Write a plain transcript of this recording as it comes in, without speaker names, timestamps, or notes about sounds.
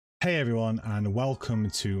Hey everyone, and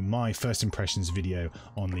welcome to my first impressions video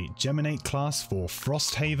on the Geminate class for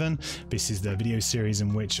Frosthaven. This is the video series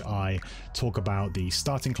in which I talk about the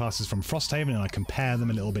starting classes from Frosthaven and I compare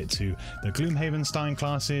them a little bit to the Gloomhaven starting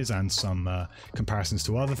classes and some comparisons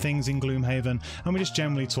to other things in Gloomhaven, and we just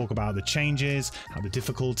generally talk about the changes, how the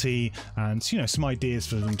difficulty, and some ideas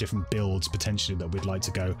for some different builds potentially that we'd like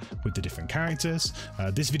to go with the different characters.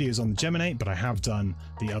 This video is on the Geminate, but I have done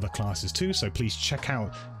the other classes too, so please check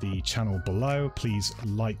out the channel below. Please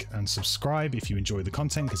like and subscribe if you enjoy the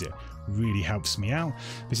content, because it really helps me out.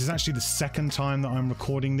 This is actually the second time that I'm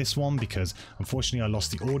recording this one because unfortunately I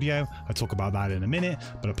lost the audio. I'll talk about that in a minute,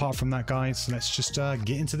 but apart from that, guys, let's just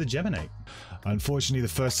get into the Geminate. Unfortunately, the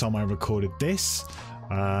first time I recorded this,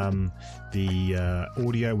 the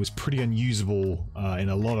audio was pretty unusable in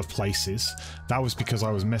a lot of places. That was because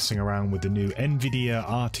I was messing around with the new NVIDIA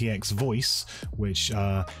RTX voice, which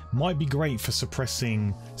might be great for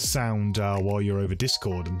suppressing sound while you're over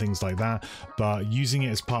Discord and things like that, but using it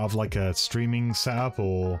as part of like a streaming setup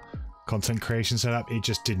or content creation setup, it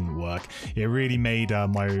just didn't work. It really made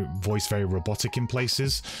my voice very robotic in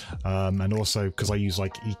places, and also because I use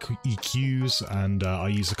like EQs and I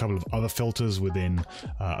use a couple of other filters within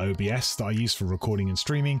OBS that I use for recording and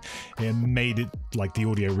streaming, it made it like the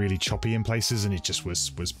audio really choppy in places, and it just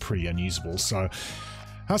was pretty unusable. So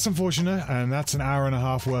that's unfortunate, and that's an hour and a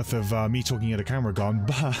half worth of me talking at a camera gone,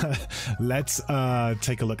 but let's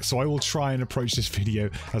take a look. So I will try and approach this video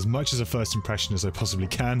as much as a first impression as I possibly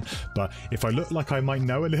can, but if I look like I might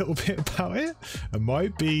know a little bit about it, it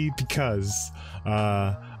might be because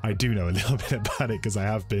I do know a little bit about it, because I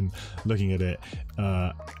have been looking at it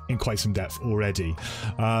in quite some depth already.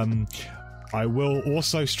 I will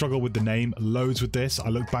also struggle with the name loads with this. I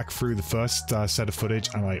looked back through the first set of footage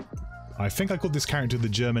and I think I called this character the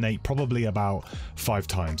Geminate probably about 5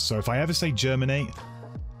 times. So if I ever say Geminate,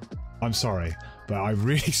 I'm sorry, but I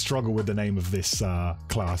really struggle with the name of this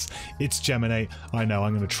class. It's Geminate. I know,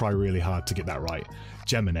 I'm going to try really hard to get that right.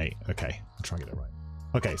 Geminate. Okay, I'll try and get it right.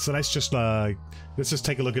 Okay, so let's just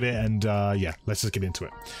take a look at it, and yeah, let's just get into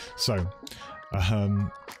it. So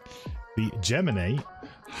the Geminate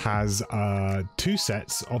has 2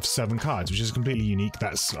 sets of 7 cards, which is completely unique.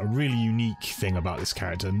 That's a really unique thing about this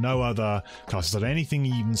character. No other classes have anything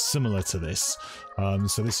even similar to this.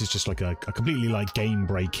 So this is just like a completely like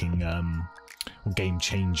game-breaking or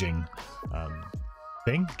game-changing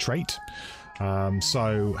trait.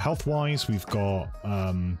 So health-wise, we've got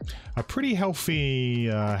a pretty healthy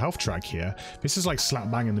health track here. This is like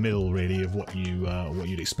slap bang in the middle, really, of what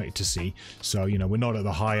you'd expect to see. So we're not at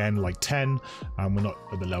the high end like 10, and we're not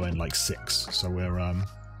at the low end like 6. So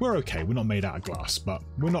we're okay. We're not made out of glass, but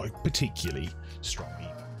we're not particularly strong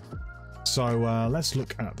either. So let's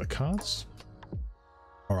look at the cards.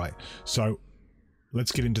 All right. So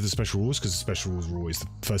let's get into the special rules, because the special rules are always the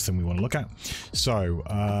first thing we want to look at. So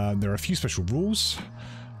there are a few special rules.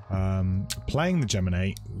 Playing the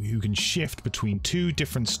Geminate, you can shift between 2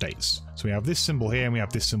 different states. So we have this symbol here and we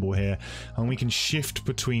have this symbol here, and we can shift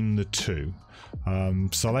between the 2.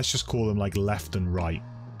 So let's just call them like left and right.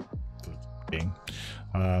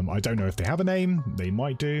 I don't know if they have a name, they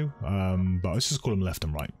might do, but let's just call them left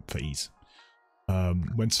and right for ease.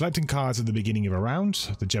 When selecting cards at the beginning of a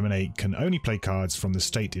round, the Geminate can only play cards from the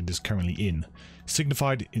state it is currently in,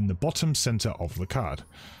 signified in the bottom center of the card.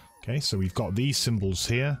 Okay, so we've got these symbols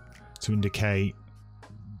here to indicate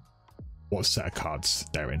what set of cards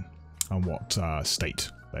they're in and what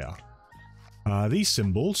state they are. These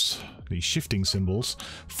symbols, these shifting symbols,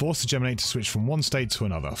 force the Geminate to switch from one state to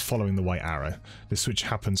another, following the white arrow. This switch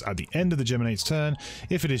happens at the end of the Geminate's turn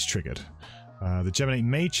if it is triggered. The Geminate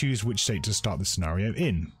may choose which state to start the scenario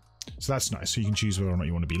in. So that's nice. So you can choose whether or not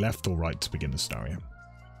you want to be left or right to begin the scenario.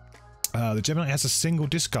 The Geminate has a single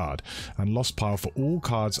discard and lost pile for all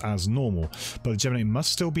cards as normal, but the Geminate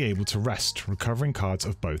must still be able to rest, recovering cards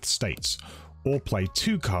of both states, or play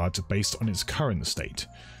 2 cards based on its current state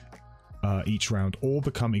each round, or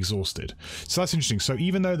become exhausted. So that's interesting. So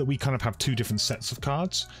even though that we kind of have 2 different sets of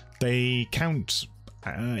cards, they count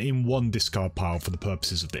in one discard pile for the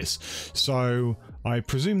purposes of this. So I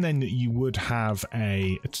presume then that you would have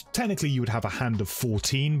technically you would have a hand of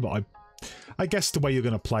 14, but I guess the way you're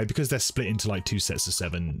going to play, because they're split into like 2 sets of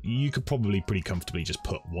 7, you could probably pretty comfortably just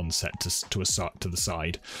put one set to the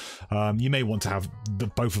side. You may want to have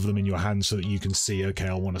both of them in your hand so that you can see, okay,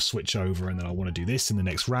 I want to switch over and then I want to do this in the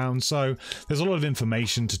next round. So there's a lot of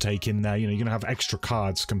information to take in there. You're going to have extra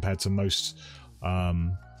cards compared to most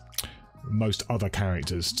other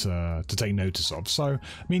characters to take notice of. So,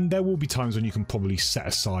 I mean, there will be times when you can probably set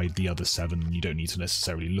aside the other 7 and you don't need to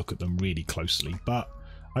necessarily look at them really closely, but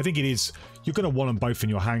I think it is, you're going to want them both in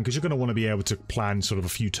your hand because you're going to want to be able to plan sort of a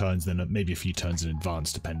few turns, then maybe a few turns in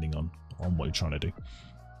advance, depending on what you're trying to do.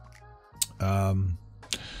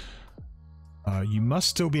 You must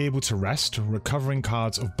still be able to rest, recovering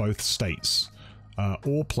cards of both states,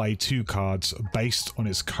 or play 2 cards based on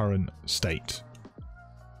its current state.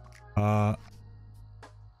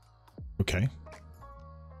 Okay.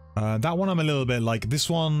 That one I'm a little bit like, this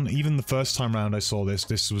one, even the first time round I saw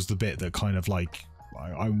this was the bit that kind of like,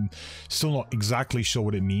 I'm still not exactly sure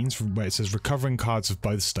what it means, from where it says recovering cards of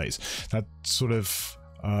both states. That sort of,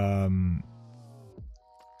 I'm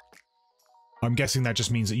guessing that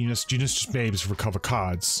just means that you just be able to recover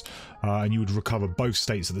cards, and you would recover both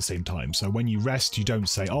states at the same time. So when you rest, you don't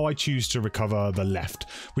say, oh, I choose to recover the left,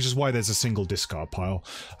 which is why there's a single discard pile.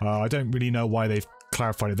 I don't really know why they've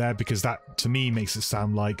clarified it there, because that to me makes it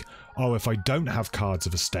sound like, oh, if I don't have cards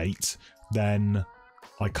of a state, then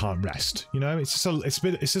I can't rest. You know, it just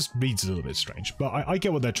reads a little bit strange, but I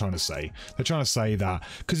get what they're trying to say. They're trying to say that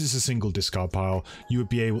because it's a single discard pile, you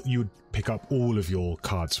would pick up all of your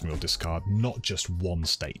cards from your discard, not just one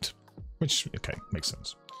state, which, okay, makes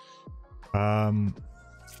sense.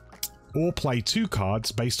 Or play 2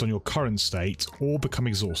 cards based on your current state, or become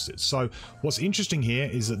exhausted. So what's interesting here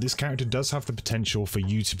is that this character does have the potential for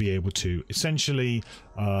you to be able to essentially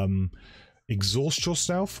exhaust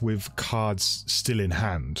yourself with cards still in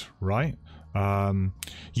hand, right?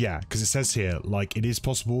 Yeah, because it says here, like, it is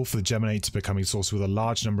possible for the Geminate to become exhausted with a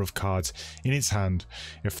large number of cards in its hand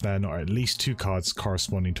if there are not at least 2 cards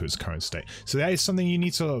corresponding to its current state. So that is something you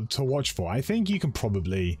need to watch for. I think you'd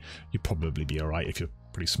probably be alright if you're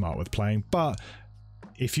pretty smart with playing, but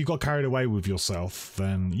if you got carried away with yourself,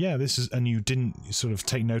 then yeah, and you didn't sort of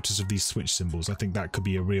take notice of these switch symbols, I think that could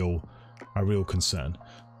be a real concern.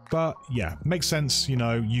 But yeah, makes sense. You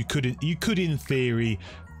know, you could in theory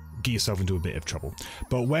get yourself into a bit of trouble.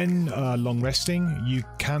 But when long resting, you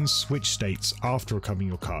can switch states after recovering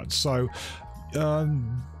your cards. So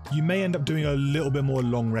you may end up doing a little bit more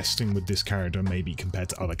long resting with this character, maybe compared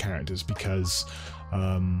to other characters, because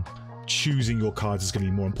choosing your cards is going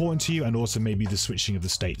to be more important to you, and also maybe the switching of the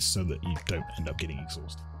states so that you don't end up getting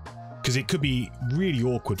exhausted. Because it could be really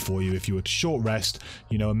awkward for you if you were to short rest,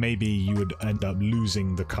 you know, and maybe you would end up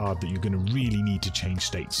losing the card that you're going to really need to change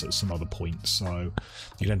states at some other point. So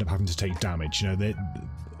you'd end up having to take damage. You know,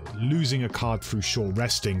 losing a card through short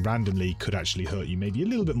resting randomly could actually hurt you maybe a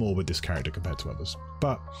little bit more with this character compared to others.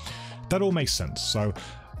 But that all makes sense. So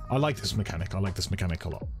I like this mechanic. I like this mechanic a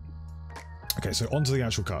lot. Okay, so onto the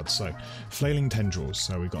actual cards. So Flailing Tendrils.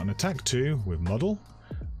 So we've got an attack 2 with Muddle.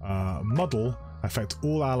 Muddle affect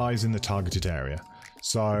all allies in the targeted area.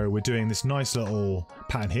 So we're doing this nice little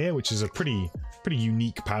pattern here, which is a pretty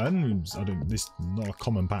unique pattern. This is not a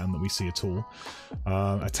common pattern that we see at all.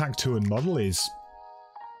 Attack 2 and Muddle is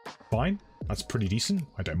fine. That's pretty decent.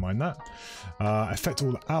 I don't mind that. Affect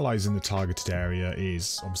all allies in the targeted area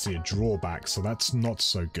is obviously a drawback, so that's not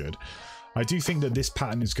so good. I do think that this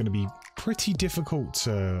pattern is going to be pretty difficult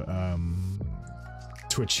to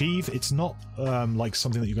achieve. It's not like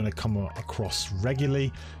something that you're going to come across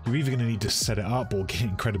regularly. You're either going to need to set it up or get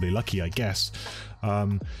incredibly lucky, I guess.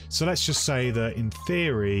 So let's just say that in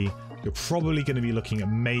theory, you're probably going to be looking at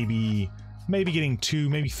maybe getting 2,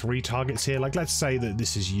 maybe 3 targets here. Like, let's say that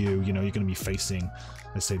this is you know, you're going to be facing,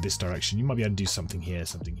 let's say, this direction. You might be able to do something here,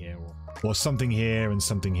 or something here and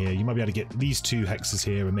something here. You might be able to get these 2 hexes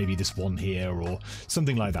here and maybe this one here or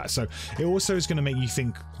something like that. So it also is going to make you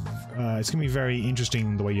think, it's going to be very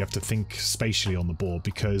interesting the way you have to think spatially on the board,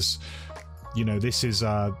 because, you know, this is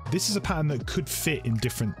a pattern that could fit in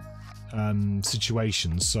different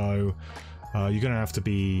situations. So you're going to have to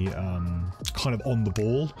be kind of on the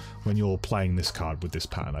ball when you're playing this card with this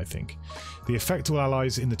pattern, I think. The effect all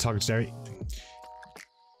allies in the targeted area,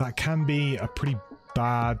 that can be a pretty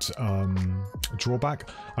bad drawback.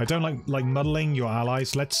 I don't like muddling your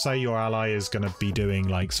allies. Let's say your ally is going to be doing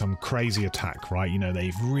like some crazy attack, right? You know,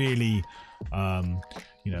 they've really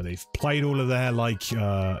you know, they've played all of their, like, you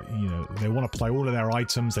know, they want to play all of their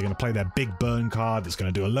items. They're going to play their big burn card that's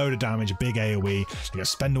going to do a load of damage, a big AoE. They're going to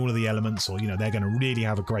spend all of the elements, or, you know, they're going to really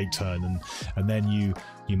have a great turn, and then you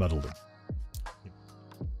muddle them.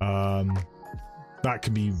 That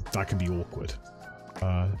can be awkward.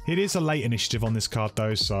 It is a late initiative on this card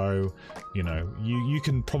though, so, you know, you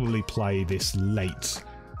can probably play this late.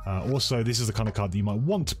 Also, this is the kind of card that you might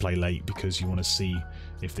want to play late because you want to see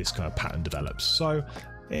if this kind of pattern develops. So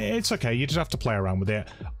it's okay, you just have to play around with it.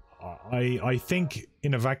 I think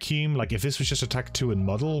in a vacuum, like if this was just attack 2 and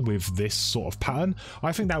muddle with this sort of pattern,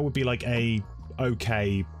 I think that would be like a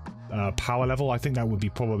okay power level. I think that would be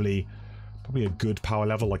probably probably a good power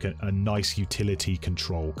level, like a nice utility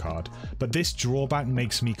control card. But this drawback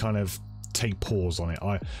makes me kind of take pause on it.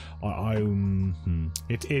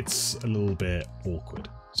 It's a little bit awkward.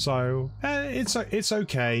 So it's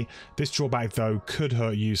okay. This drawback though could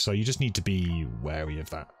hurt you, so you just need to be wary of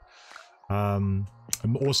that. And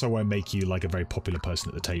also won't make you like a very popular person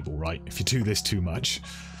at the table, right? If you do this too much.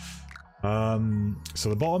 So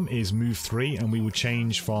the bottom is move 3, and we will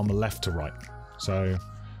change from left to right. So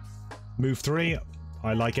move 3,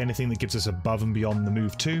 I like anything that gives us above and beyond the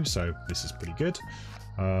move 2, so this is pretty good.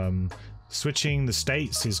 Switching the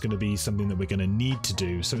states is going to be something that we're going to need to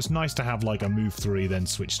do, so it's nice to have like a move 3 then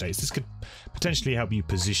switch states. This could potentially help you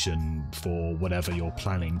position for whatever you're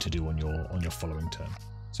planning to do on your following turn.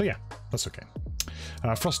 So yeah, that's okay.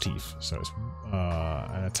 Frosthaven, so it's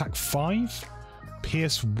an attack 5,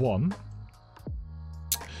 pierce 1.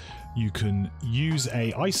 You can use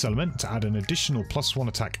a ice element to add an additional +1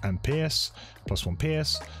 attack and pierce, +1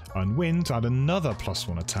 pierce, and wind to add another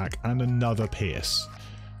 +1 attack and another pierce.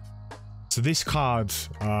 So this card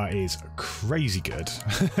is crazy good.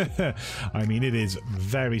 I mean, it is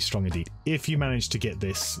very strong indeed if you manage to get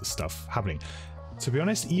this stuff happening. To be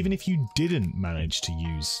honest, even if you didn't manage to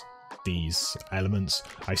use these elements,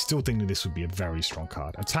 I still think that this would be a very strong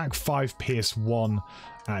card. Attack 5, pierce 1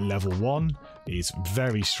 at level 1 is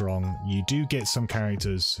very strong. You do get some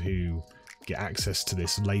characters who get access to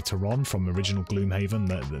this later on from original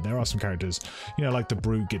Gloomhaven. There are some characters, you know, like the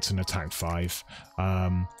Brute gets an attack 5,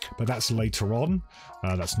 but that's later on.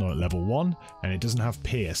 That's not at level 1, and it doesn't have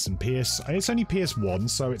pierce, and pierce, it's only pierce 1,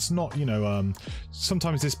 so it's not, you know,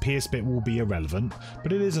 sometimes this pierce bit will be irrelevant,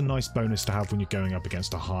 but it is a nice bonus to have when you're going up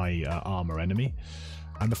against a high armor enemy.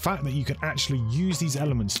 And the fact that you can actually use these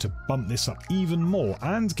elements to bump this up even more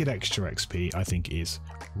and get extra XP, I think is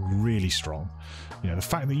really strong. You know, the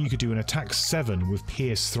fact that you could do an attack 7 with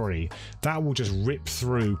pierce 3, that will just rip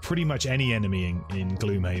through pretty much any enemy in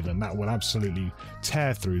Gloomhaven. That will absolutely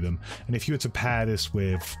tear through them. And if you were to pair this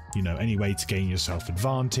with, you know, any way to gain yourself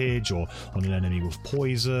advantage, or on an enemy with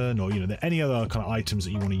poison, or, you know, any other kind of items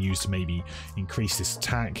that you want to use to maybe increase this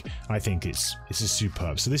attack, I think it's a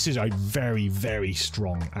superb. So this is a very, very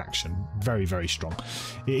strong action. Very, very strong.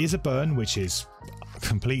 It is a burn, which is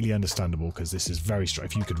completely understandable because this is very strong.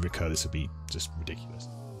 If you could recur, this would be just ridiculous.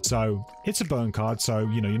 So it's a burn card, so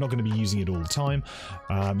you know you're not going to be using it all the time.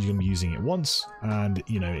 You're going to be using it once, and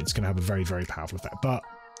you know it's going to have a very, very powerful effect. But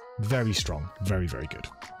very strong, very, very good.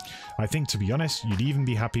 I think, to be honest, you'd even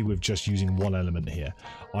be happy with just using one element here.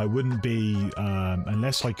 I wouldn't be,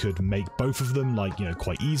 unless I could make both of them, like, you know,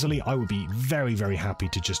 quite easily, I would be very, very happy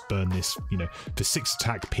to just burn this, you know, for 6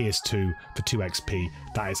 attack, pierce 2 for 2 XP.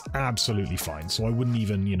 That is absolutely fine. So I wouldn't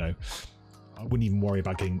even, you know, I wouldn't even worry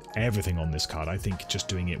about getting everything on this card. I think just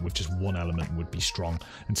doing it with just one element would be strong.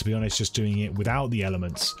 And to be honest, just doing it without the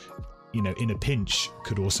elements, you know, in a pinch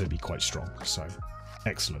could also be quite strong. So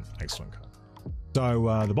excellent, excellent card.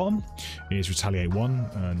 So the bottom is Retaliate 1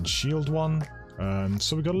 and Shield 1.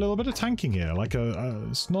 So we've got a little bit of tanking here. Like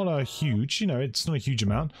it's not a huge, you know, it's not a huge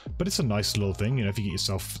amount, but it's a nice little thing, you know, if you get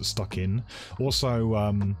yourself stuck in.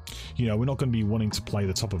 Also, you know, we're not going to be wanting to play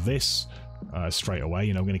the top of this straight away.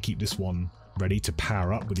 You know, we're going to keep this one ready to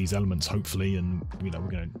power up with these elements, hopefully, and you know,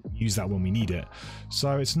 we're going to use that when we need it.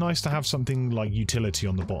 So it's nice to have something like utility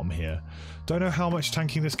on the bottom here. Don't know how much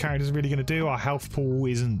tanking this character is really going to do. Our health pool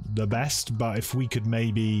isn't the best, but if we could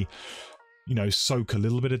maybe, you know, soak a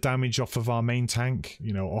little bit of damage off of our main tank,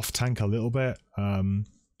 you know, off tank a little bit,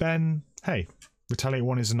 then hey, Retaliate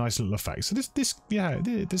 1 is a nice little effect. So this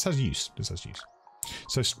has use. This has use.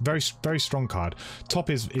 So very, very strong card.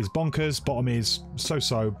 Top is bonkers, bottom is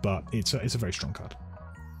so-so, but it's a very strong card.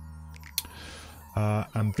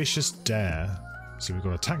 Ambitious Dare. So we've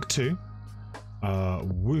got attack 2,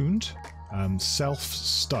 wound, self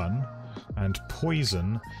stun, and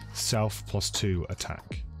poison, self +2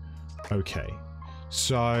 attack. Okay.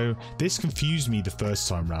 So this confused me the first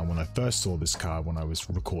time round when I first saw this card when I was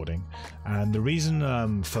recording, and the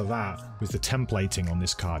reason for that with the templating on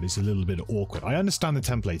this card is a little bit awkward. I understand the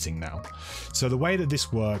templating now. So the way that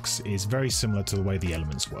this works is very similar to the way the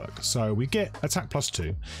elements work. So we get attack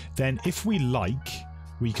 +2, then if we like,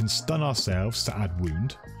 we can stun ourselves to add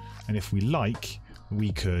wound, and if we like,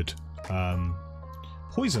 we could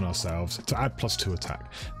poison ourselves to add +2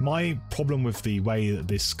 attack. My problem with the way that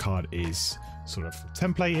this card is sort of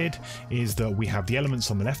templated is that we have the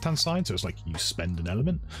elements on the left hand side, so it's like you spend an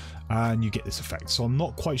element and you get this effect. So I'm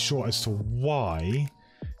not quite sure as to why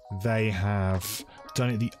they have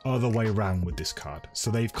done it the other way around with this card.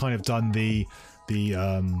 So they've kind of done they've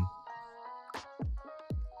done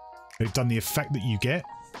the effect that you get.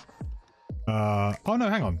 Oh no,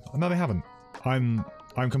 hang on, no they haven't. I'm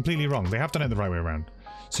completely wrong. They have done it the right way around.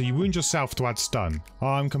 So you wound yourself to add stun. Oh,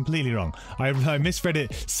 I'm completely wrong. I misread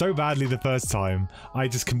it so badly the first time. I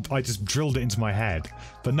just drilled it into my head.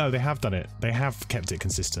 But no, they have done it. They have kept it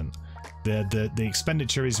consistent. The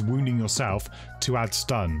expenditure is wounding yourself to add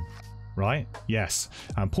stun, right? Yes.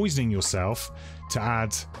 And poisoning yourself to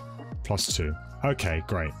add +2. Okay,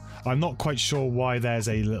 great. I'm not quite sure why there's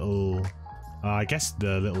a little... I guess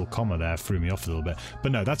the little comma there threw me off a little bit.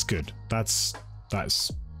 But no, that's good. That's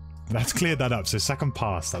cleared that up. So second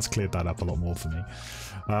pass, that's cleared that up a lot more for me.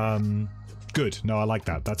 Good. No, I like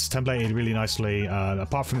that. That's templated really nicely.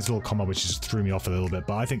 Apart from this little comma, which just threw me off a little bit.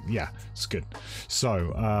 But I think, yeah, it's good.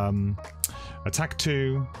 So, attack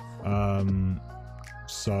 2.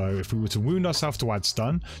 So if we were to wound ourselves to add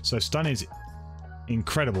stun. So stun is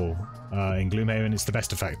incredible in Gloomhaven. It's the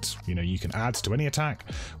best effect. You know, you can add to any attack.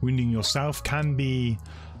 Wounding yourself can be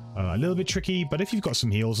a little bit tricky, but if you've got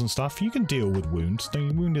some heals and stuff, you can deal with wounds.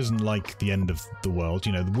 Wound isn't like the end of the world.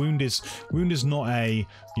 You know, the wound is not a,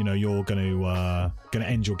 you know, you're gonna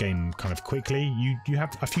end your game kind of quickly. You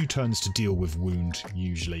have a few turns to deal with wound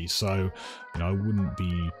usually, so you know, I wouldn't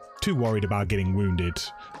be too worried about getting wounded,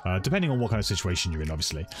 depending on what kind of situation you're in,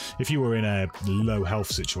 obviously. If you were in a low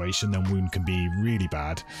health situation, then wound can be really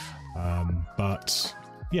bad. But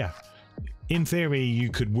yeah, in theory,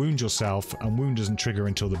 you could wound yourself, and wound doesn't trigger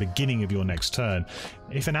until the beginning of your next turn.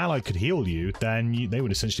 If an ally could heal you, then they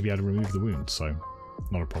would essentially be able to remove the wound, so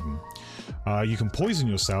not a problem. You can poison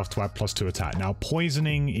yourself to add +2 attack. Now,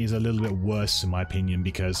 poisoning is a little bit worse in my opinion,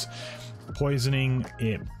 because poisoning,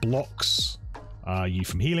 it blocks you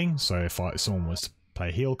from healing. So if someone was to play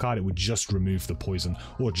a heal card, it would just remove the poison,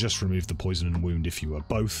 or just remove the poison and wound if you were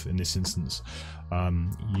both in this instance.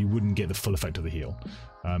 You wouldn't get the full effect of the heal.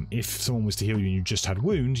 If someone was to heal you and you just had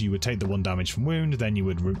wound, you would take the 1 damage from wound, then you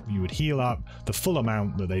would heal up the full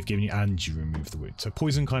amount that they've given you, and you remove the wound. So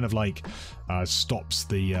poison kind of like stops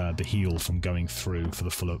the heal from going through for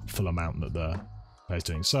the full amount that the player's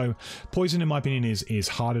doing. So poison, in my opinion, is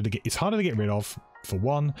harder to get. It's harder to get rid of, for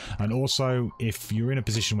one, and also if you're in a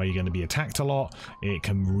position where you're going to be attacked a lot, it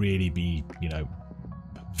can really be, you know,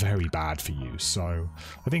 very bad for you. So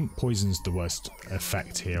I think poison's the worst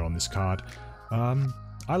effect here on this card.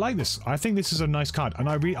 I like this. I think this is a nice card, and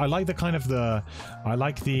I like the kind of the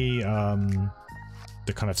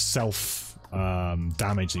kind of self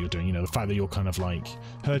damage that you're doing. You know, the fact that you're kind of like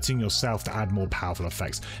hurting yourself to add more powerful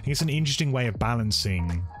effects. I think it's an interesting way of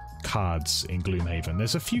balancing cards in Gloomhaven.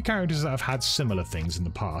 There's a few characters that have had similar things in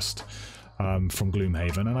the past from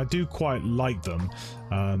Gloomhaven, and I do quite like them.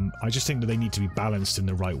 I just think that they need to be balanced in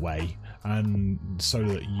the right way, and so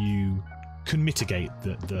that you can mitigate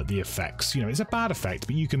the effects. You know, it's a bad effect,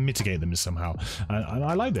 but you can mitigate them somehow. And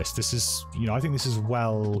I like this. This is, you know, I think this is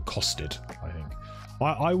well costed. I think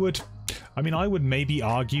I would maybe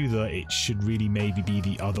argue that it should really maybe be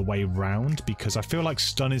the other way round, because I feel like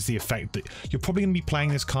stun is the effect that you're probably going to be playing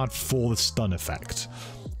this card for the stun effect.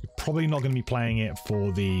 You're probably not going to be playing it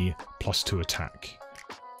for the +2 attack.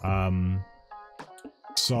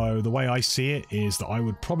 So the way I see it is that I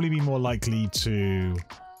would probably be more likely to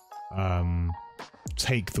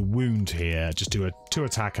take the wound here, just do a 2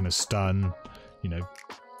 attack and a stun, you know,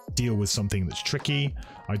 deal with something that's tricky.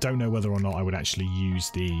 I don't know whether or not I would actually use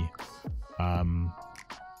the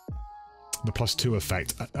 +2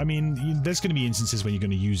 effect. I mean, there's going to be instances where you're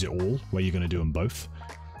going to use it all, where you're going to do them both.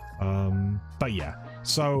 But yeah,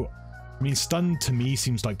 so I mean, stun to me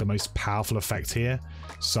seems like the most powerful effect here,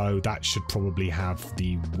 so that should probably have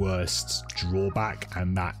the worst drawback,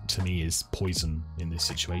 and that to me is poison in this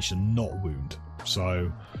situation, not wound.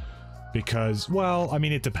 So, because, well, I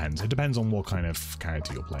mean, it depends. It depends on what kind of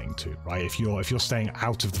character you're playing too, right? If you're staying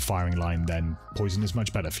out of the firing line, then poison is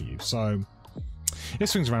much better for you. So it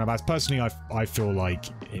swings around about. Personally, I feel like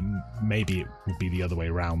maybe it would be the other way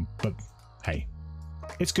around, but hey.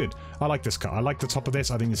 It's good. I like this card. I like the top of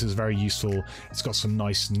this. I think this is very useful. It's got some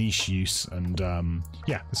nice niche use, and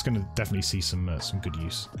yeah, it's going to definitely see some good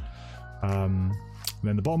use. Then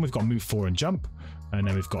the bottom we've got move 4 and jump, and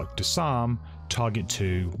then we've got disarm, target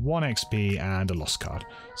 2, 1 XP, and a lost card.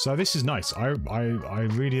 So this is nice. I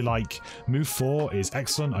really like move 4 is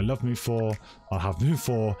excellent. I love move 4. I'll have move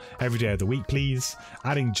 4 every day of the week, please.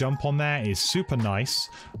 Adding jump on there is super nice.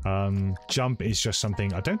 Jump is just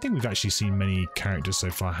something I don't think we've actually seen many characters so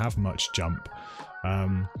far have much jump.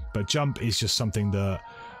 But jump is just something that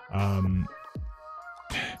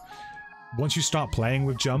once you start playing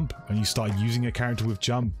with jump and you start using a character with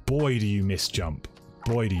jump, boy do you miss jump.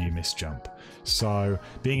 boy do you miss jump. So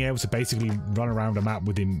being able to basically run around a map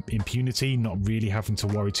with impunity, not really having to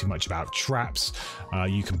worry too much about traps.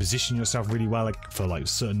 You can position yourself really well for like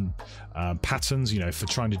certain patterns, you know, for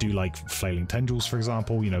trying to do like flailing tendrils, for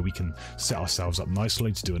example. You know, we can set ourselves up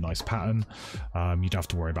nicely to do a nice pattern. You don't have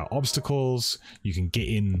to worry about obstacles. You can get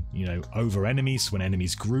in, you know, over enemies when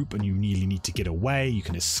enemies group and you really need to get away. You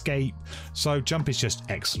can escape. So jump is just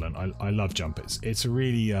excellent. I love jump. It's a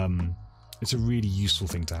really useful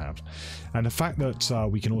thing to have. And the fact that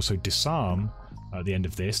we can also disarm at the end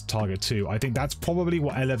of this, target 2, I think that's probably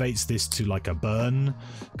what elevates this to like a burn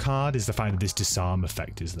card, is the fact that this disarm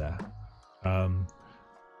effect is there.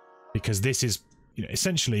 Because this is, you know,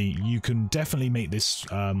 essentially you can definitely make this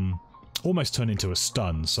almost turn into a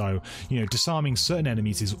stun. So, you know, disarming certain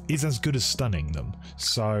enemies is as good as stunning them.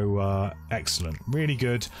 So excellent, really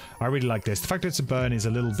good. I really like this. The fact that it's a burn is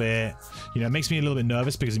a little bit, you know, it makes me a little bit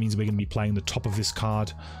nervous because it means we're going to be playing the top of this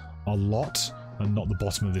card a lot and not the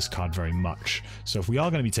bottom of this card very much. So if we are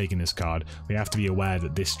going to be taking this card, we have to be aware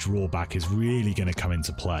that this drawback is really going to come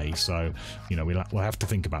into play. So, you know, we'll have to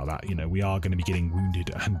think about that. You know, we are going to be getting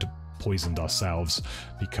wounded and poisoned ourselves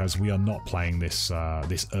because we are not playing this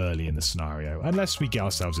this early in the scenario, unless we get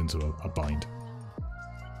ourselves into a bind.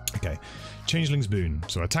 Okay, Changeling's Boon.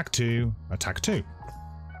 So attack 2, attack 2.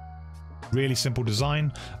 Really simple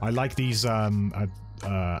design. I like these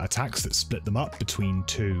attacks that split them up between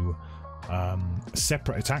 2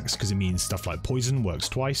 separate attacks, because it means stuff like poison works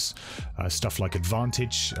twice, stuff like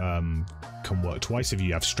advantage can work twice. If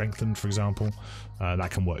you have strengthened, for example, that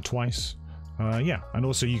can work twice. Yeah, and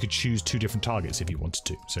also you could choose 2 different targets if you wanted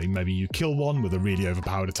to. So maybe you kill one with a really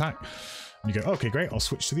overpowered attack, and you go, okay, great, I'll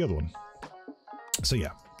switch to the other one. So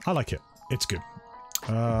yeah, I like it. It's good.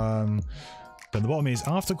 Then the bottom is,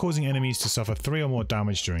 after causing enemies to suffer 3 or more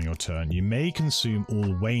damage during your turn, you may consume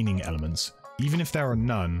all waning elements, even if there are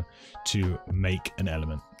none, to make an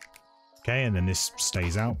element. Okay, and then this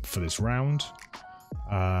stays out for this round.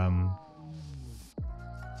 And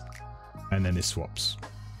then this swaps.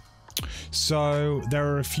 So there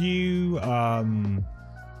are a few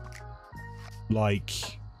like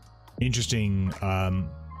interesting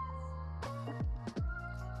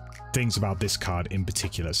things about this card in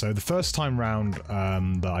particular. So the first time round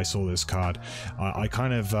that I saw this card, I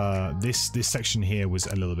kind of this section here was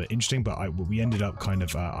a little bit interesting, but I ended up kind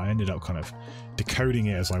of decoding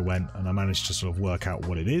it as I went, and I managed to sort of work out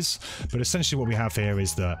what it is. But essentially what we have here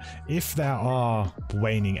is that if there are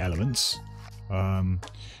waning elements,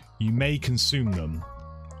 you may consume them.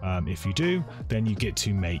 If you do, then you get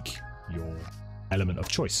to make your element of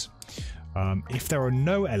choice. If there are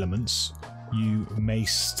no elements, you may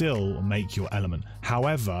still make your element.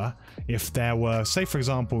 However, if there were, say for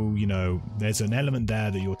example, you know, there's an element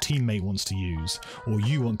there that your teammate wants to use, or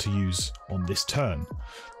you want to use on this turn,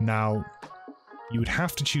 now you would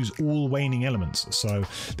have to choose all waning elements. So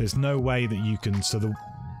there's no way that you can, so the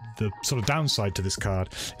sort of downside to this card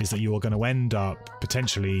is that you are going to end up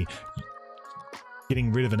potentially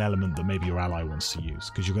getting rid of an element that maybe your ally wants to use,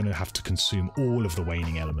 because you're going to have to consume all of the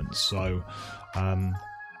waning elements. So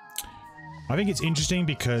I think it's interesting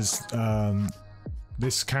because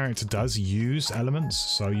this character does use elements,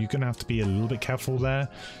 so you're going to have to be a little bit careful there.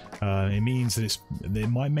 It means that it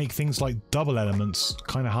might make things like double elements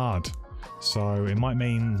kind of hard. So it might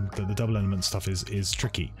mean that the double element stuff is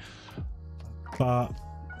tricky. But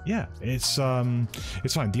yeah, it's fine.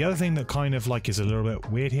 The other thing that kind of like is a little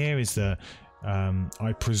bit weird here is that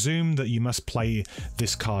I presume that you must play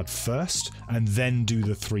this card first and then do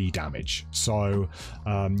the 3 damage. So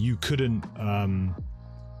you couldn't,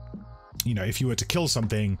 you know, if you were to kill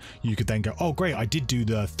something, you could then go, oh great, I did do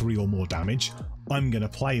the 3 or more damage, I'm going to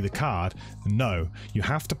play the card. No, you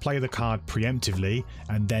have to play the card preemptively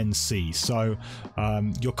and then see. So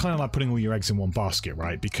you're kind of like putting all your eggs in one basket,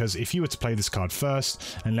 right? Because if you were to play this card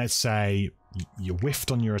first, and let's say you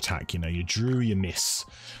whiffed on your attack, you know, you drew, you miss,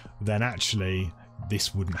 then actually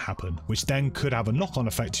this wouldn't happen, which then could have a knock-on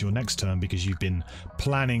effect to your next turn because you've been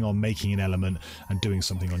planning on making an element and doing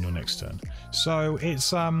something on your next turn. So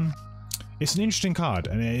it's an interesting card,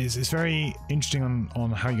 and it's very interesting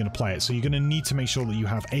on how you're going to play it. So you're going to need to make sure that you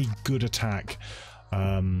have a good attack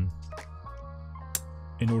in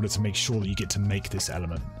order to make sure that you get to make this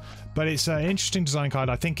element. But it's an interesting design card.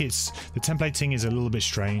 I think the templating is a little bit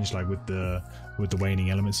strange, like with the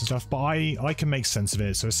waning elements and stuff, but I can make sense of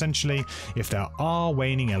it. So essentially, if there are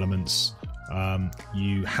waning elements,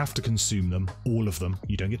 you have to consume them, all of them.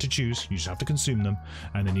 You don't get to choose, you just have to consume them,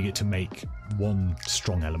 and then you get to make one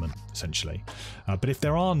strong element, essentially. But if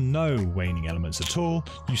there are no waning elements at all,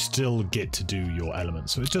 you still get to do your element.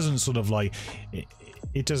 So it doesn't sort of like,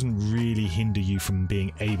 it doesn't really hinder you from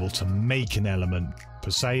being able to make an element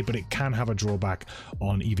per se, but it can have a drawback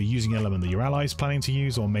on either using an element that your ally is planning to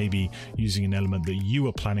use, or maybe using an element that you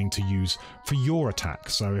are planning to use for your attack.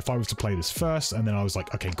 So if I was to play this first, and then I was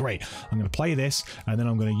like, okay, great, I'm going to play this, and then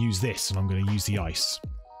I'm going to use this, and I'm going to use the ice.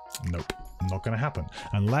 Nope, not going to happen.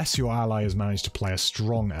 Unless your ally has managed to play a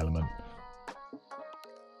strong element.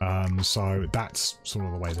 So that's sort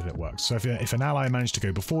of the way that it works. So if an ally managed to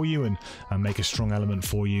go before you and make a strong element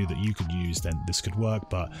for you that you could use, then this could work,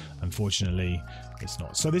 but unfortunately it's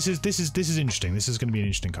not. So this is interesting. This is going to be an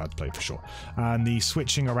interesting card to play for sure. And the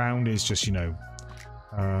switching around is just, you know,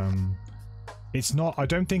 it's not, I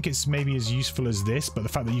don't think it's maybe as useful as this, but the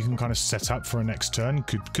fact that you can kind of set up for a next turn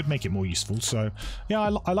could make it more useful. So yeah,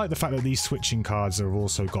 I like the fact that these switching cards have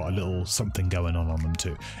also got a little something going on them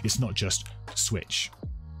too. It's not just switch.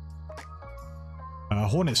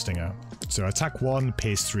 Hornet Stinger. So attack 1,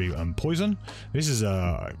 pierce 3, and poison. This is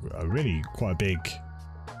a really quite a big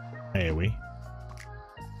AoE.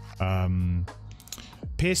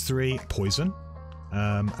 Pierce 3, poison.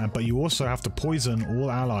 But you also have to poison all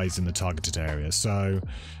allies in the targeted area. So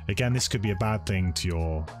again, this could be a bad thing to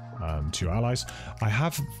your allies.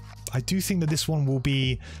 I do think that this one will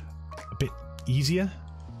be a bit easier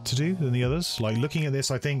to do than the others. Like looking at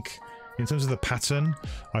this, I think in terms of the pattern,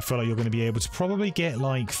 I feel like you're going to be able to probably get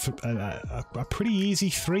like a pretty easy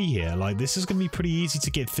 3 here. Like this is going to be pretty easy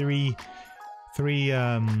to get three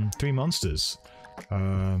monsters.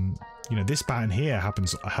 You know, this pattern here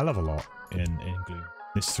happens a hell of a lot in Gloom.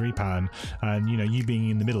 This 3 pattern, and you know, you being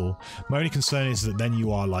in the middle. My only concern is that then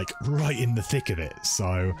you are like right in the thick of it.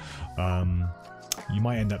 So you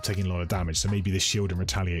might end up taking a lot of damage. So maybe this shield and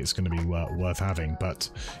retaliate is going to be worth having. But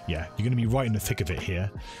yeah, you're going to be right in the thick of it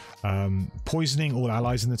here. Poisoning all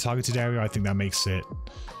allies in the targeted area, I think that makes it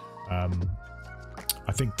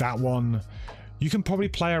I think that one you can probably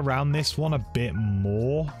play around this one a bit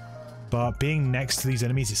more, but being next to these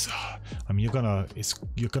enemies, it's I mean, you're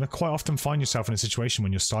gonna quite often find yourself in a situation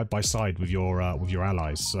when you're side by side with your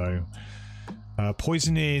allies. So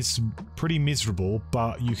poison is pretty miserable,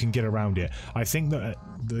 but you can get around it. I think that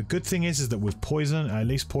the good thing is that with poison, at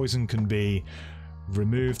least poison can be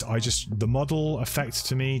removed. The model effect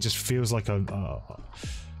to me just feels like a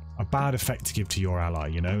bad effect to give to your ally.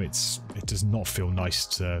 You know, it does not feel nice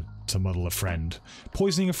to muddle a friend.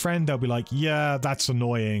 Poisoning a friend, they'll be like, yeah, that's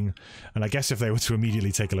annoying, and I guess if they were to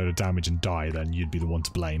immediately take a load of damage and die, then you'd be the one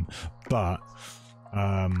to blame. But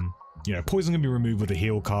you know, poison can be removed with a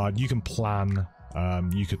heal card. You can plan.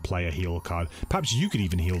 You could play a heal card. Perhaps you could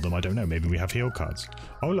even heal them. I don't know. Maybe we have heal cards.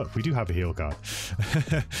 Oh, look, we do have a heal card.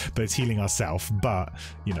 But it's healing ourselves. But,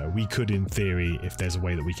 you know, we could, in theory, if there's a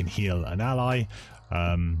way that we can heal an ally.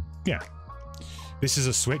 Yeah. This is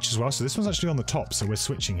a switch as well. So this one's actually on the top. So we're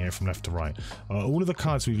switching here from left to right. All of the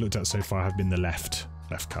cards we've looked at so far have been the left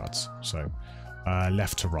cards. So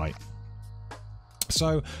left to right.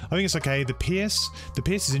 So I think it's okay. The pierce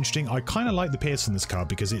is interesting. I kind of like the pierce on this card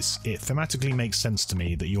because it thematically makes sense to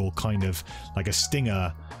me that you're kind of like a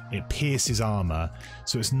stinger. It pierces armor,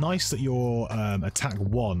 so it's nice that your attack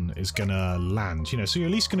 1 is gonna land. You know, so you're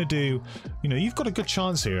at least gonna do. You know, you've got a good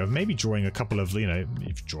chance here of maybe drawing a couple of. You know,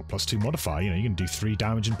 if you draw +2 modifier, you know, you can do 3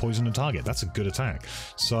 damage and poison a target. That's a good attack.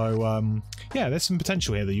 So yeah, there's some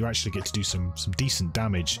potential here that you actually get to do some decent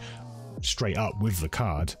damage straight up with the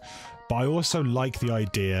card. But I also like the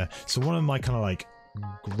idea. So one of my kind of like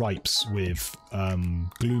gripes with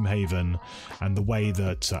Gloomhaven and the way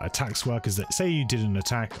that attacks work is that, say you did an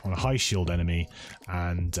attack on a high shield enemy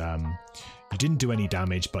and you didn't do any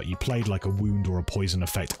damage, but you played like a wound or a poison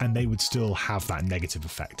effect, and they would still have that negative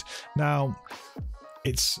effect. Now,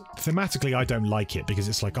 it's thematically, I don't like it because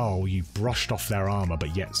it's like, oh, you brushed off their armor,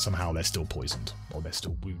 but yet somehow they're still poisoned or they're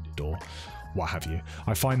still wounded or what have you.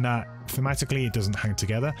 I find that thematically it doesn't hang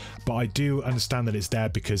together, but I do understand that it's there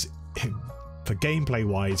because for gameplay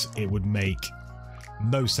wise it would make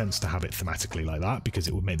no sense to have it thematically like that because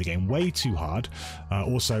it would make the game way too hard.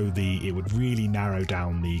 Also it would really narrow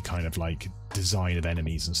down the kind of like design of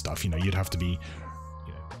enemies and stuff. You know, you'd have to be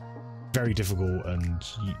very difficult, and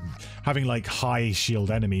having like high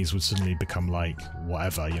shield enemies would suddenly become like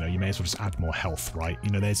whatever. You know, you may as well just add more health, right? You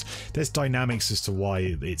know, there's dynamics as to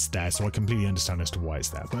why it's there, so I completely understand as to why it's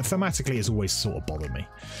there, but thematically it's always sort of bothered me.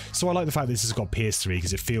 So I like the fact this has got pierce 3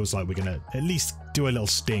 because it feels like we're gonna at least do a little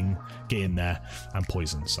sting, get in there, and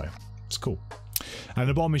poison, so it's cool. And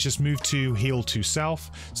the bottom is just move to heal to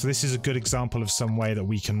self. So this is a good example of some way that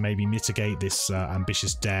we can maybe mitigate this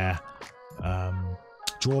ambitious dare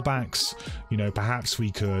drawbacks. You know, perhaps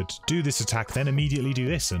we could do this attack, then immediately do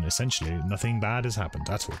this, and essentially nothing bad has happened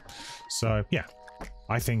at all. So yeah,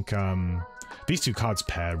 I think these two cards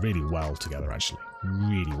pair really well together, actually.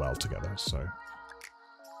 Really well together, so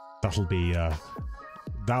that'll be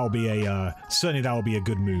certainly that will be a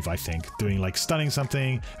good move, I think. Doing like stunning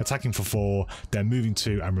something, attacking for 4, then moving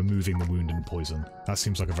 2 and removing the wound and poison. That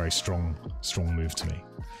seems like a very strong move to me.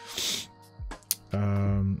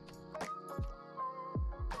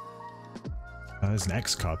 There's an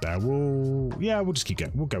X card there. We'll just keep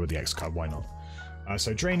going. We'll go with the X card. Why not?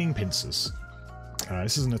 So draining pincers.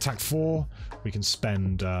 This is an attack 4. We can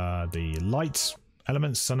spend the light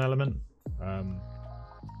element, sun element,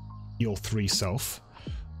 heal 3 self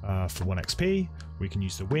for 1 XP. We can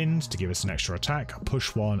use the wind to give us an extra attack, a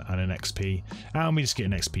push 1 and an XP, and we just get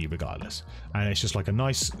an XP regardless. And it's just like a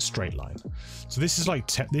nice straight line. So this is like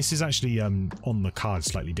this is actually on the card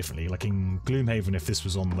slightly differently. Like in Gloomhaven, if this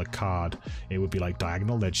was on the card, it would be like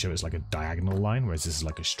diagonal. They'd show it's like a diagonal line, whereas this is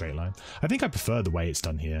like a straight line. I think I prefer the way it's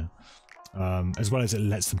done here, as well as it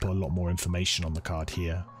lets them put a lot more information on the card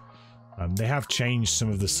here. They have changed some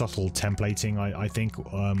of the subtle templating, I think,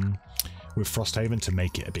 with Frosthaven to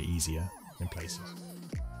make it a bit easier in places.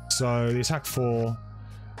 So the attack 4,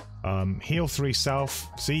 heal 3 self.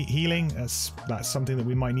 See, healing, that's something that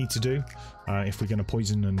we might need to do if we're going to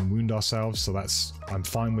poison and wound ourselves, so I'm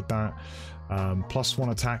fine with that. Plus 1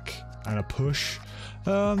 attack and a push.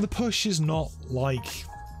 The push is not like...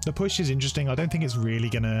 The push is interesting. I don't think it's really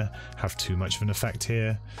going to have too much of an effect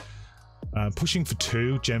here. Pushing for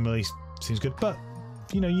 2 generally seems good, but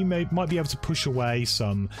you know, you might be able to push away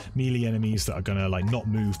some melee enemies that are gonna like not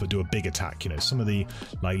move but do a big attack. You know, some of the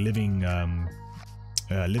like living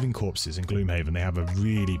corpses in Gloomhaven, they have a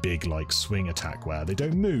really big like swing attack where they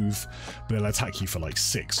don't move, but they'll attack you for like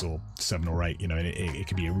 6 or 7 or 8. You know, and it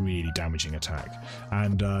can be a really damaging attack.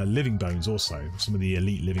 And living bones also. Some of the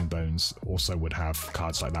elite living bones also would have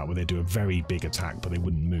cards like that where they do a very big attack but they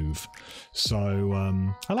wouldn't move. So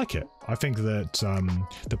I like it. I think that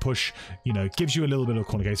the push, you know, gives you a little bit of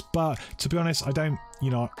corner case, but to be honest, I don't, you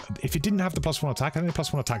know, if it didn't have the +1 attack, I think the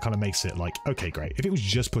 +1 attack kind of makes it like, okay, great. If it was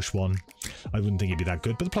just push 1, I wouldn't think it'd be that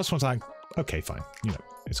good, but the +1 attack, okay, fine, you know,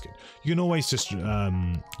 it's good. You can always just, you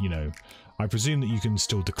know, I presume that you can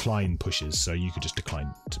still decline pushes, so you could just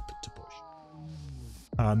decline to push.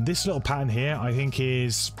 This little pattern here, I think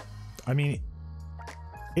is, I mean,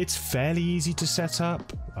 it's fairly easy to set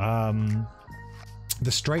up.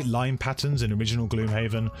 The straight line patterns in original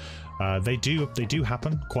Gloomhaven, they do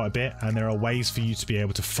happen quite a bit, and there are ways for you to be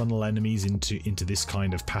able to funnel enemies into this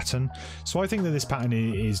kind of pattern. So I think that this pattern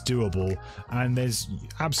is doable, and there's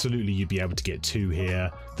absolutely you'd be able to get 2 here.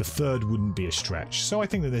 The 3rd wouldn't be a stretch. So I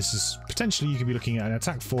think that this is potentially you could be looking at an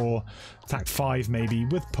attack 4, attack 5 maybe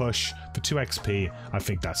with push for 2 XP. I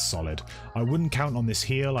think that's solid. I wouldn't count on this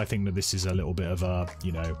heal. I think that this is a little bit of a,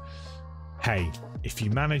 you know, hey, if you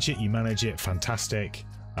manage it, you manage it, fantastic.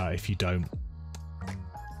 If you don't,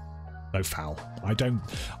 no foul. I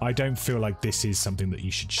don't feel like this is something that you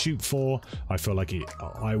should shoot for. I feel like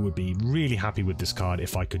I would be really happy with this card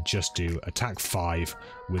if I could just do attack 5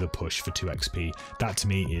 with a push for 2 XP. That to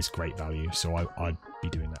me is great value, so I'd be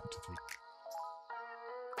doing that to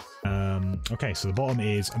 3. Okay, so the bottom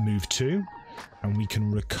is a move 2, and we can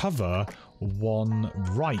recover 1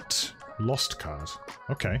 right lost card.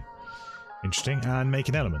 Okay. Interesting, and make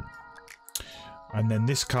an element. And then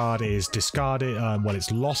this card is discarded, well,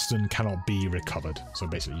 it's lost and cannot be recovered. So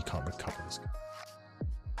basically you can't recover this card.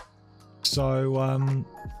 So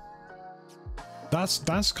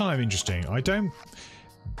that's kind of interesting.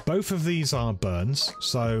 Both of these are burns,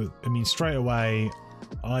 so I mean straight away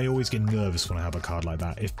I always get nervous when I have a card like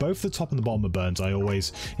that. If both the top and the bottom are burns, I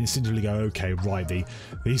always instinctively go, okay, right,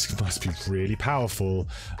 these must be really powerful.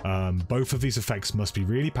 Both of these effects must be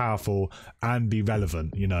really powerful and be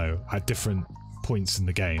relevant, you know, at different points in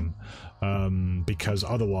the game, because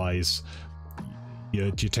otherwise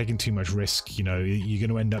you're taking too much risk. You know, you're going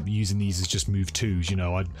to end up using these as just move 2s. You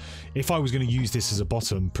know, if I was going to use this as a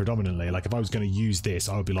bottom predominantly, like if I was going to use this,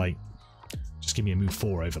 I would be like, just give me a move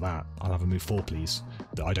 4 over that. I'll have a move 4, please,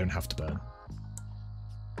 that I don't have to burn.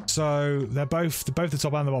 So they're both the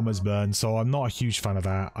top and the bottom is burned, so I'm not a huge fan of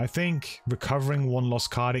that. I think recovering 1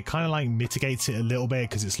 lost card, it kind of like mitigates it a little bit,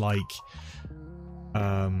 because it's like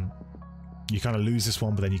you kind of lose this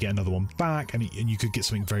one, but then you get another one back, and you could get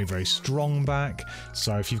something very, very strong back.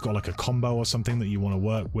 So if you've got like a combo or something that you want to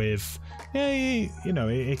work with, yeah, you know,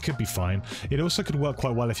 it could be fine. It also could work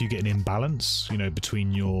quite well if you get an imbalance, you know,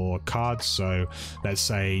 between your cards. So let's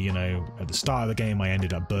say, you know, at the start of the game, I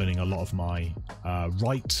ended up burning a lot of my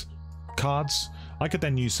right cards. I could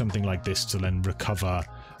then use something like this to then recover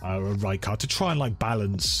a right card to try and like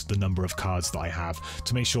balance the number of cards that I have,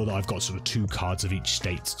 to make sure that I've got sort of 2 cards of each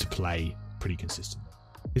state to play pretty consistent.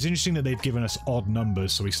 It's interesting that they've given us odd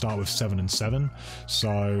numbers, so we start with 7 and 7.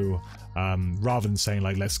 So rather than saying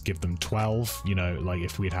like let's give them 12, you know, like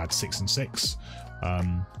if we had 6 and 6,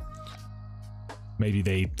 maybe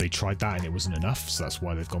they tried that and it wasn't enough, so that's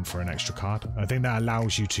why they've gone for an extra card. I think that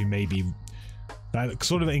allows you to maybe, that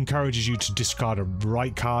sort of encourages you to discard a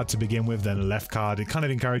right card to begin with, then a left card. It kind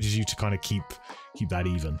of encourages you to kind of keep that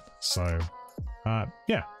even. So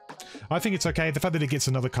yeah, I think it's okay. The fact that it gets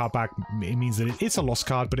another card back, it means that it's a lost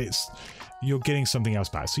card, but you're getting something else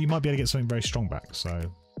back, so you might be able to get something very strong back. So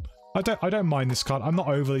I don't mind this card. I'm not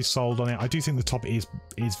overly sold on it. I do think the top is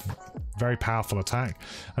very powerful attack,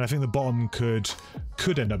 and I think the bottom could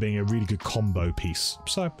end up being a really good combo piece.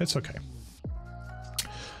 So it's okay.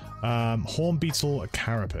 Horn Beetle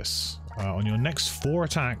Carapace. On your next 4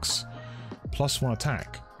 attacks, +1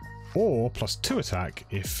 attack, or +2 attack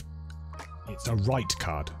if it's a right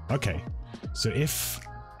card. Okay, so if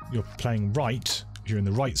you're playing right, if you're in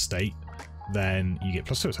the right state, then you get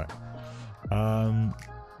 +2 attack.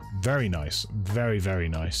 Very nice, very, very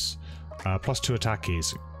nice. +2 attack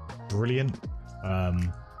is brilliant.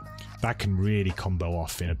 That can really combo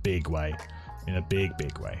off in a big way, in a big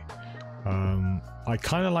way. I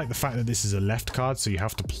kind of like the fact that this is a left card, so you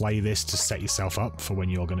have to play this to set yourself up for when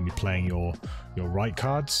you're going to be playing your right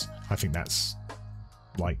cards. I think that's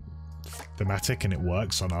like thematic and it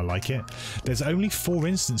works, and I like it. There's only 4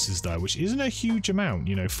 instances though, which isn't a huge amount.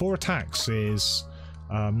 You know, 4 attacks is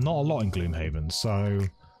not a lot in Gloomhaven, so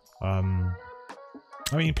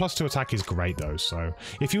I mean, +2 attack is great though, so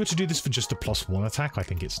if you were to do this for just a +1 attack, I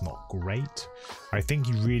think it's not great. I think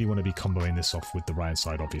you really want to be comboing this off with the right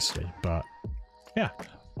side, obviously, but yeah,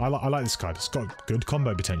 I like this card. It's got good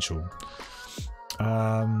combo potential.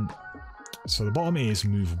 So the bottom is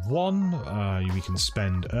move 1, we can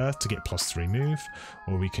spend Earth to get +3 move,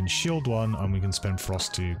 or we can shield 1 and we can spend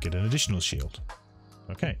Frost to get an additional shield.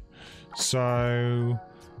 Okay, so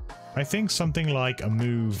I think something like a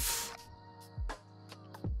move...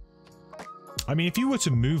 I mean, if you were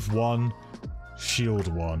to move 1, shield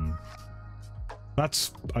 1,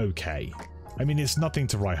 that's okay. I mean, it's nothing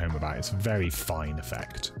to write home about. It's a very fine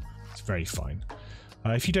effect. It's very fine.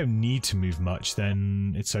 If you don't need to move much,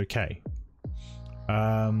 then it's okay.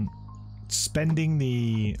 Spending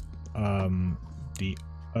the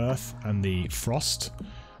Earth and the Frost,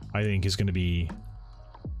 I think, is going to be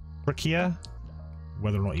trickier.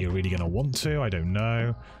 Whether or not you're really going to want to, I don't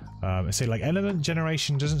know. I say like element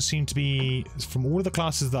generation doesn't seem to be, from all of the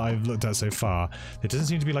classes that I've looked at so far, there doesn't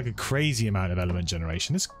seem to be like a crazy amount of element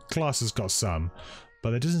generation. This class has got some,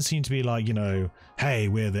 but there doesn't seem to be like, you know, hey,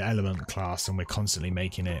 we're the element class and we're constantly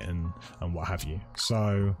making it and what have you.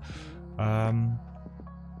 So the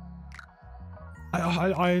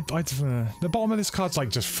bottom of this card's like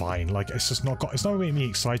just fine. Like it's just not it's not making me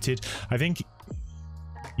excited. I think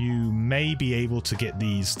you may be able to get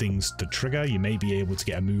these things to trigger. You may be able to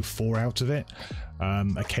get a move 4 out of it.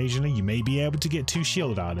 Occasionally, you may be able to get 2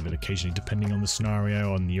 shield out of it. Occasionally, depending on the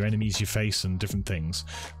scenario, on your enemies you face, and different things.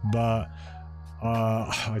 But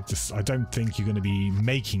I don't think you're going to be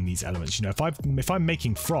making these elements. You know, if I'm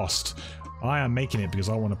making Frost, I am making it because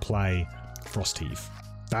I want to play Frosthaven.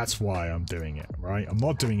 That's why I'm doing it, right? I'm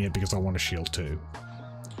not doing it because I want to shield 2.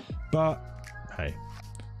 But hey.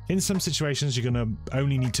 In some situations, you're going to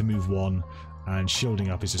only need to move 1, and shielding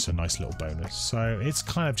up is just a nice little bonus. So it's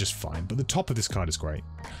kind of just fine, but the top of this card is great.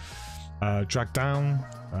 Drag down,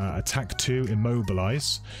 attack 2,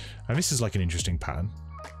 immobilize. And this is like an interesting pattern.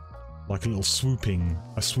 Like a little swooping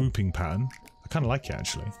pattern. I kind of like it,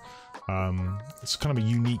 actually. It's kind of a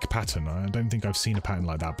unique pattern. I don't think I've seen a pattern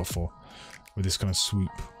like that before, with this kind of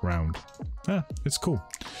swoop round. Yeah, it's cool.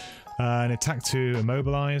 An attack 2,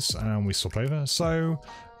 immobilize, and we swap over. So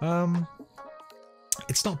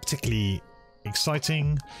it's not particularly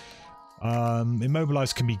exciting.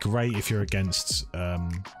 Immobilize can be great if you're against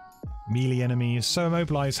melee enemies, so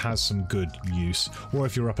immobilize has some good use, or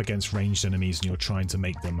if you're up against ranged enemies and you're trying to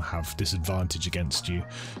make them have disadvantage against you.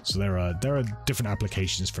 So there are different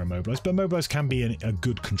applications for immobilize, but immobilize can be a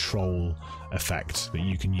good control effect that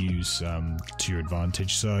you can use to your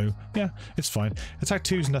advantage. So yeah, it's fine. Attack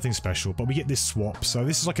 2 is nothing special, but we get this swap, so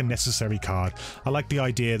this is like a necessary card. I like the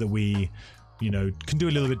idea that we, you know, can do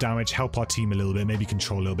a little bit of damage, help our team a little bit, maybe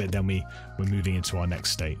control a little bit, then we're moving into our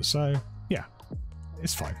next state. So yeah,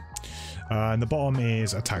 it's fine. And the bottom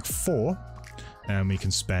is attack 4, and we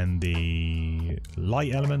can spend the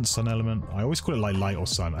light element, sun element. I always call it like light or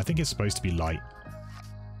sun. I think it's supposed to be light.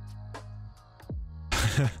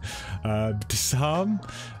 Disarm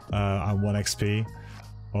and 1 XP,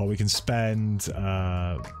 or we can spend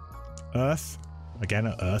Earth, again,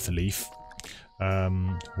 Earth, a leaf,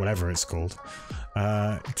 whatever it's called,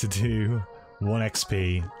 to do 1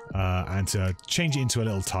 XP and to change it into a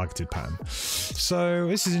little targeted pattern. So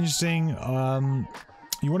this is interesting.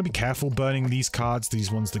 You want to be careful burning these cards,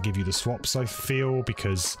 these ones that give you the swaps, I feel,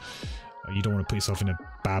 because you don't want to put yourself in a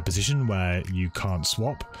bad position where you can't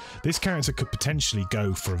swap. This character could potentially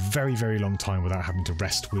go for a very, very long time without having to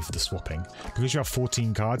rest with the swapping. Because you have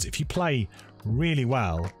 14 cards, if you play really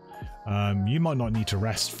well, you might not need to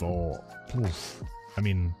rest for... Oof, I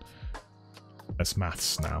mean, that's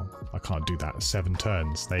maths now. I can't do that. 7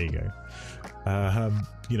 turns. There you go.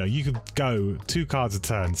 You know, you could go 2 cards a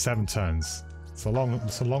turn, 7 turns. It's a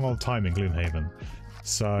long old time in Gloomhaven.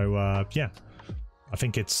 So yeah, I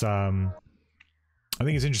think it's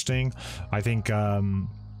interesting. I think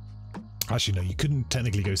actually no, you couldn't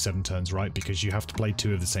technically go 7 turns, right? Because you have to play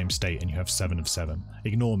 2 of the same state, and you have 7 of 7.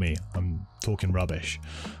 Ignore me. I'm talking rubbish.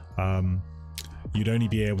 You'd only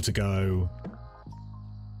be able to go.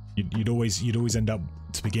 You'd always end up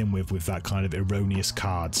to begin with that kind of erroneous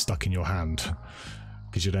card stuck in your hand,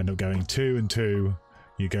 because you'd end up going 2 and 2.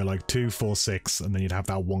 You go like 2, 4, 6, and then you'd have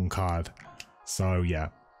that 1 card. So yeah,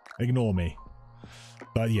 ignore me.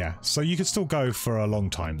 But yeah, so you could still go for a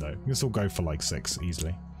long time though. You can still go for like 6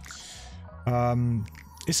 easily.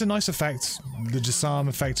 It's a nice effect. The disarm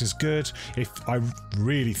effect is good. If I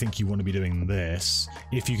really think you want to be doing this,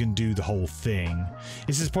 if you can do the whole thing.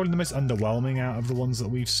 This is probably the most underwhelming out of the ones that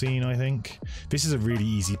we've seen, I think. This is a really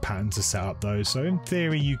easy pattern to set up though, so in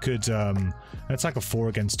theory you could an attack of 4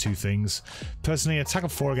 against 2 things. Personally, attack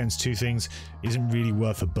of 4 against 2 things isn't really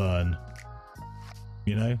worth a burn.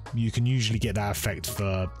 You know, you can usually get that effect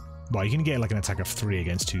for... Well, you can get like an attack of 3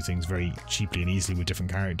 against 2 things very cheaply and easily with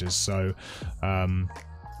different characters, so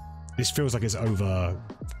this feels like it's over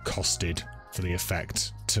costed for the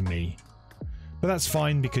effect to me. But that's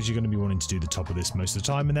fine, because you're going to be wanting to do the top of this most of the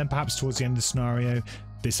time, and then perhaps towards the end of the scenario,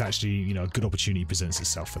 this actually, you know, a good opportunity presents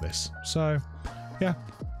itself for this. So, yeah.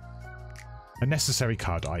 A necessary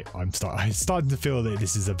card. I'm starting to feel that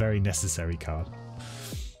this is a very necessary card.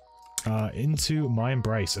 Into My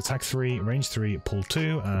Embrace. Attack 3, range 3, pull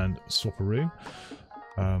 2, and swap-a-roo.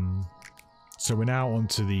 So we're now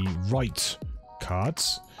onto the right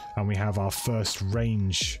cards, and we have our first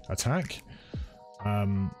range attack.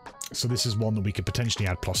 So this is one that we could potentially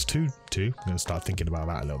add +2 to. I'm going to start thinking about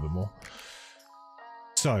that a little bit more.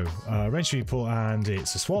 So, range 3 pull, and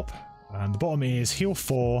it's a swap. And the bottom is heal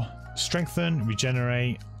 4, strengthen,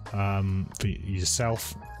 regenerate for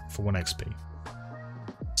yourself for 1 XP.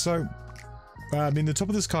 So, I mean, the top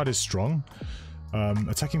of this card is strong.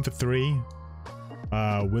 Attacking for 3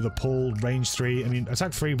 with a pull, range 3. I mean,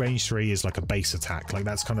 attack 3, range 3 is like a base attack. Like,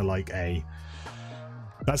 that's kind of like a...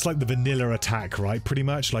 That's like the vanilla attack, right? Pretty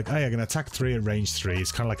much. Like, hey, I'm going to attack 3 at range 3.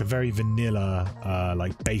 It's kind of like a very vanilla,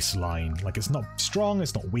 like, baseline. Like, it's not strong,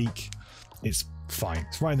 it's not weak. It's fine.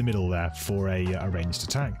 It's right in the middle there for a ranged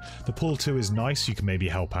attack. The pull 2 is nice. You can maybe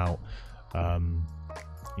help out...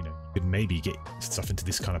 you know, you could maybe get stuff into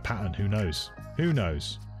this kind of pattern. Who knows? Who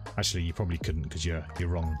knows? Actually, you probably couldn't, because you're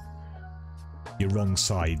wrong. You're wrong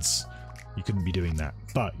sides. You couldn't be doing that.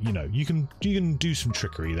 But you know, you can do some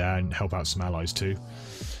trickery there and help out some allies too.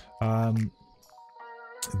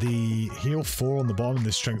 The heal 4 on the bottom,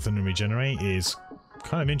 the strengthen and regenerate, is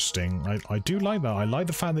kind of interesting. I do like that. I like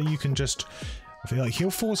the fact that you can just... I feel like heal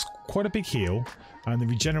 4 is quite a big heal, and the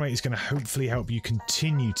regenerate is going to hopefully help you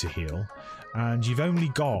continue to heal. And you've only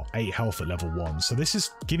got 8 health at level 1, so this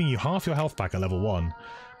is giving you half your health back at level 1,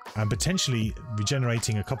 and potentially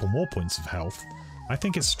regenerating a couple more points of health. I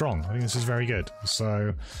think it's strong. I think this is very good.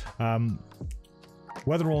 So,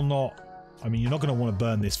 whether or not... I mean, you're not going to want to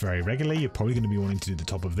burn this very regularly. You're probably going to be wanting to do the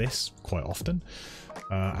top of this quite often.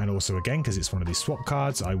 And also, again, because it's one of these swap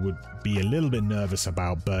cards, I would be a little bit nervous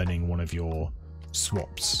about burning one of your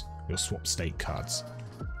swaps, your swap state cards.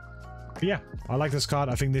 But yeah, I like this card.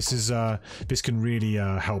 I think this is this can really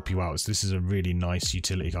help you out. So this is a really nice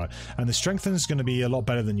utility card, and the strengthen is going to be a lot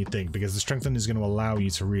better than you think, because the strengthen is going to allow you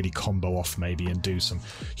to really combo off maybe and do some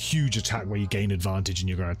huge attack where you gain advantage and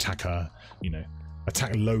you're going to attack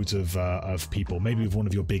attack loads of people. Maybe with one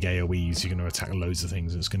of your big AOE's, you're going to attack loads of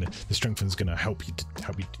things. And it's going to the strengthen is going to help you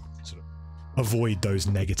sort of avoid those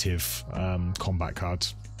negative combat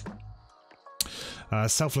cards.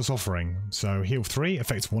 Selfless Offering. So heal 3,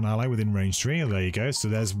 affects 1 ally within range 3. There you go. So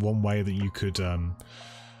there's one way that you could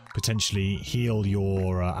potentially heal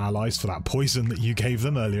your allies for that poison that you gave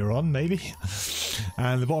them earlier on, maybe.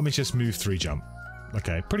 And the bottom is just move 3 jump.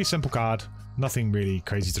 Okay, pretty simple card. Nothing really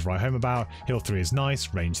crazy to write home about. Heal 3 is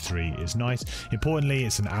nice, range 3 is nice. Importantly,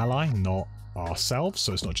 it's an ally, not ourselves,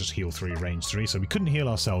 so it's not just heal 3, range 3, so we couldn't heal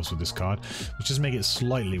ourselves with this card, which does make it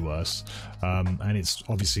slightly worse. And it's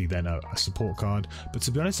obviously then a support card, but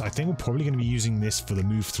to be honest, I think we're probably going to be using this for the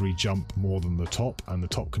move 3 jump more than the top, and the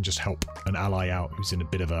top can just help an ally out who's in a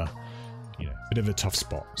bit of a, you know, bit of a tough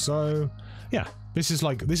spot. So yeah, this is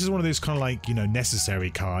one of those kind of like, you know,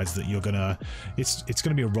 necessary cards that you're gonna, it's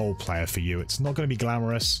gonna be a role player for you. It's not gonna be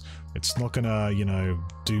glamorous, it's not gonna, you know,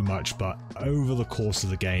 do much, but over the course of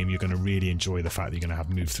the game you're gonna really enjoy the fact that you're gonna have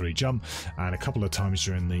move 3 jump, and a couple of times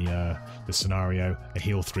during the scenario a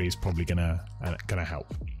heal 3 is probably gonna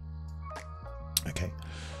help. Okay.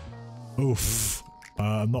 Oof.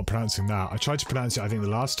 I'm not pronouncing that. I tried to pronounce it, I think, the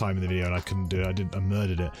last time in the video, and I couldn't do it. I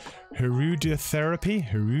murdered it. Herudotherapy?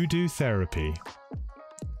 Herudotherapy.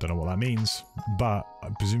 Don't know what that means, but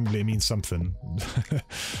presumably it means something.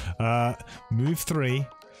 Move 3,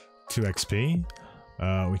 2 XP.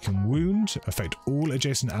 We can wound, affect all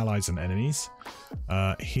adjacent allies and enemies.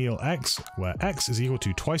 Heal X, where X is equal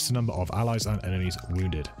to twice the number of allies and enemies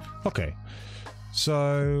wounded. Okay,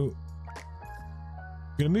 so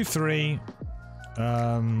we're gonna move 3.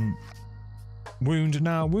 Wound.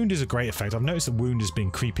 Now, wound is a great effect. I've noticed that wound has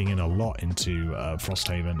been creeping in a lot into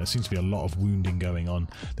Frosthaven. There seems to be a lot of wounding going on.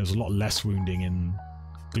 There's a lot less wounding in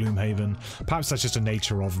Gloomhaven. Perhaps that's just a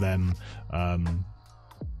nature of them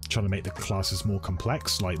trying to make the classes more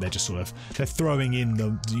complex. Like they're just sort of, they're throwing in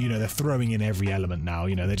the, you know, they're throwing in every element now.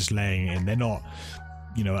 You know, they're just laying it in. They're not,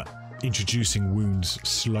 you know, introducing wounds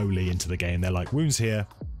slowly into the game. They're like, wounds here,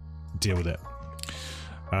 deal with it.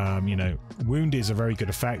 You know, wound is a very good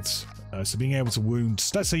effect. So being able to wound,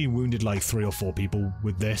 let's say you wounded like 3 or 4 people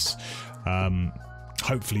with this,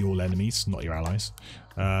 hopefully all enemies, not your allies.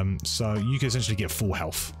 So you can essentially get full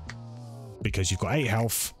health because you've got 8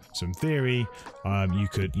 health. So in theory, you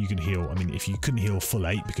can heal. I mean, if you couldn't heal full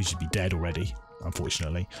 8 because you'd be dead already,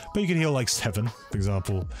 unfortunately, but you can heal like 7, for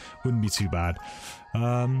example. Wouldn't be too bad.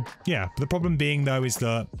 Yeah, but the problem being though is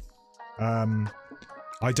that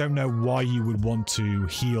I don't know why you would want to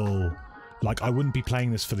heal. Like, I wouldn't be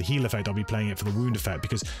playing this for the heal effect, I'll be playing it for the wound effect,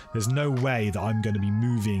 because there's no way that I'm going to be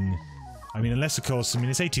moving. I mean, unless of course, I mean,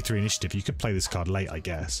 it's 83 initiative, you could play this card late, I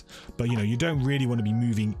guess, but you know, you don't really want to be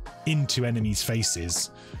moving into enemies' faces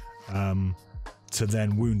to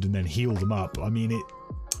then wound and then heal them up. I mean,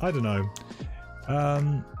 I don't know.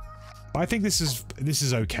 I think this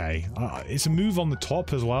is okay. It's a move on the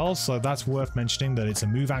top as well, so that's worth mentioning, that it's a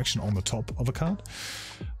move action on the top of a card.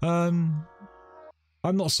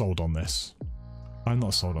 I'm not sold on this. I'm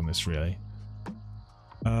not sold on this, really.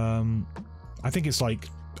 I think it's like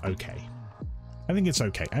okay. I think it's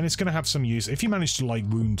okay, and it's going to have some use if you manage to like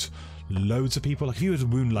wound loads of people. Like if you were to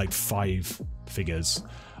wound like 5 figures,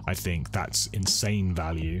 I think that's insane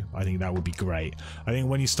value. I think that would be great. I think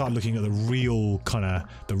when you start looking at the real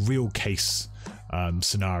case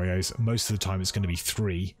scenarios, most of the time it's going to be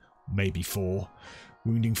 3, maybe 4.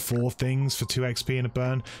 Wounding 4 things for 2 XP in a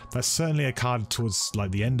burn. That's certainly a card towards like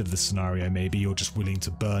the end of the scenario. Maybe you're just willing to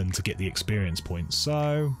burn to get the experience points.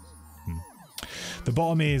 So the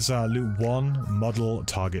bottom is loot 1, model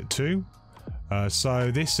target 2. So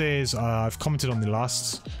this is I've commented on the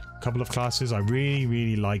last couple of classes. I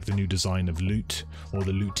really like the new design of loot, or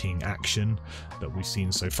the looting action that we've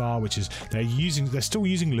seen so far, which is they're still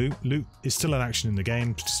using loot. Loot is still an action in the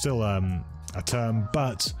game, still a term,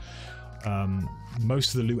 but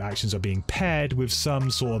most of the loot actions are being paired with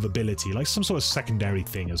some sort of ability, like some sort of secondary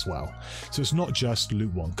thing as well. So it's not just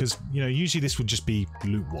loot 1, because you know, usually this would just be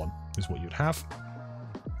loot 1 is what you'd have.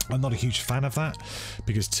 I'm not a huge fan of that,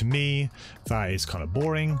 because to me that is kind of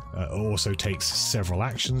boring. It also takes several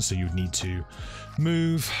actions, so you'd need to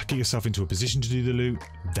move, get yourself into a position to do the loot,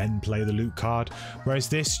 then play the loot card. Whereas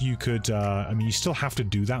this, you could, I mean, you still have to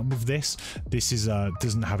do that with this. This is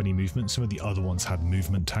doesn't have any movement. Some of the other ones had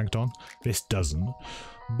movement tagged on. This doesn't.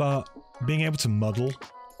 But being able to muddle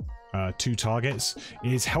 2 targets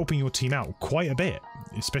is helping your team out quite a bit,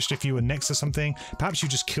 especially if you were next to something. Perhaps you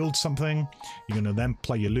just killed something, you're going to then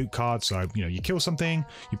play your loot card. So you know, you kill something,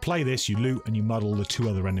 you play this, you loot, and you muddle the 2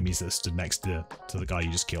 other enemies that stood next to the guy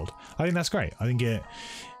you just killed. I think that's great. I think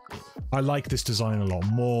I like this design a lot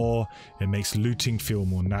more. It makes looting feel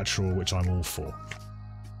more natural, which I'm all for.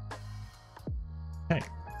 Okay,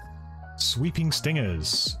 sweeping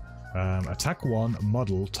stingers. Attack 1,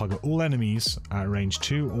 model, target all enemies at range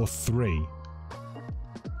 2 or 3.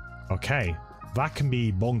 Okay, that can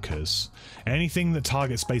be bonkers. Anything that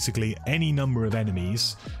targets basically any number of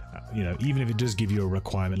enemies, you know, even if it does give you a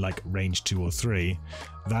requirement like range 2 or 3,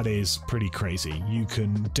 that is pretty crazy. You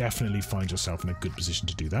can definitely find yourself in a good position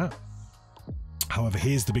to do that. However,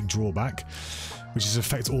 here's the big drawback, which is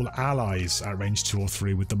affect all allies at range 2 or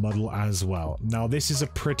 3 with the muddle as well. Now, this is a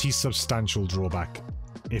pretty substantial drawback,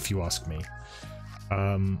 if you ask me.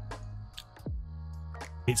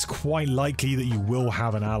 It's quite likely that you will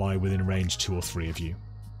have an ally within range 2 or 3 of you,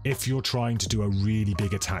 if you're trying to do a really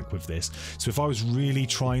big attack with this. So if I was really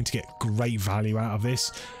trying to get great value out of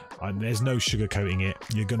this, there's no sugarcoating it,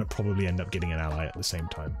 you're going to probably end up getting an ally at the same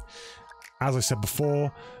time. As I said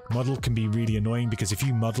before, muddle can be really annoying, because if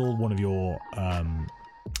you muddle one of your, one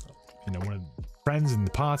of friends in the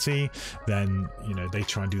party, then, they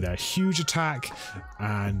try and do their huge attack,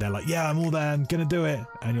 and they're like, yeah, I'm all there, I'm gonna do it.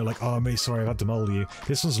 And you're like, oh, I'm really sorry, I've had to muddle you.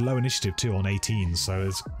 This one's low initiative too, on 18, so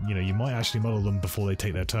it's, you might actually muddle them before they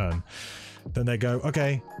take their turn. Then they go,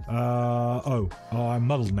 okay, oh, I'm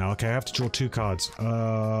muddled now, okay, I have to draw 2 cards.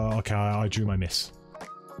 Okay, I drew my miss.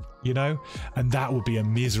 And that would be a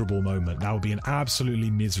miserable moment. That would be an absolutely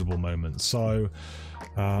miserable moment. So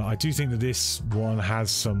I do think that this one has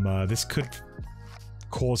some, this could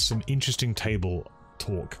cause some interesting table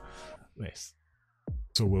talk. This.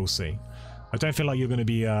 So we'll see. I don't feel like you're going to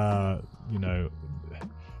be, I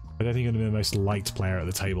don't think you're going to be the most liked player at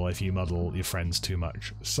the table if you muddle your friends too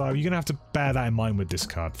much. So you're going to have to bear that in mind with this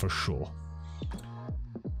card for sure.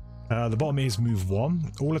 The bottom is move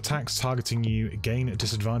 1. All attacks targeting you gain a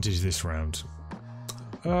disadvantage this round.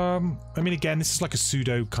 I mean, again, this is like a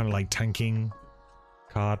pseudo kind of like tanking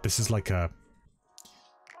card. This is like a...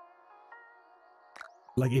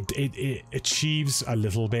 Like, it achieves a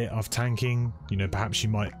little bit of tanking. Perhaps you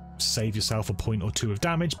might save yourself a point or 2 of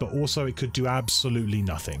damage, but also it could do absolutely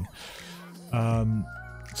nothing.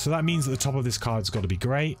 So that means that the top of this card's got to be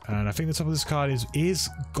great, and I think the top of this card is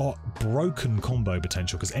got broken combo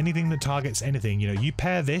potential, because anything that targets anything, you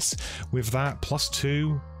pair this with that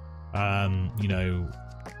 +2,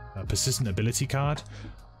 a persistent ability card.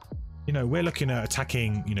 We're looking at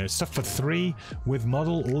attacking, stuff for 3 with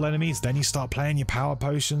muddle all enemies. Then you start playing your power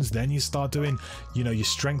potions. Then you start doing, you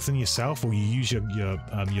strengthen yourself, or you use your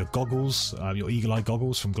goggles, your eagle-eye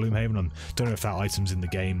goggles from Gloomhaven. I don't know if that item's in the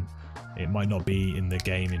game. It might not be in the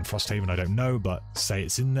game in Frosthaven, I don't know, but say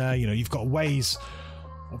it's in there. You've got ways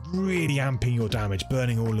of really amping your damage,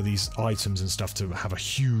 burning all of these items and stuff to have a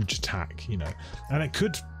huge attack, and it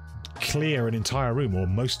could clear an entire room or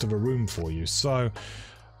most of a room for you. So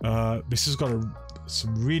this has got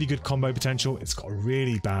some really good combo potential. It's got a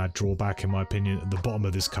really bad drawback, in my opinion. The bottom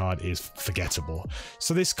of this card is forgettable.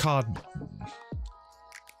 So this card...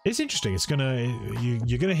 It's interesting. It's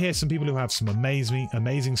you're gonna hear some people who have some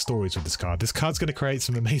amazing stories with this card. This card's gonna create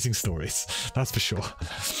some amazing stories, that's for sure.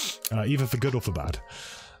 Either for good or for bad.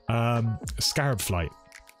 Scarab Flight.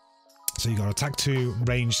 So you got attack 2,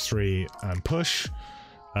 range 3, and push.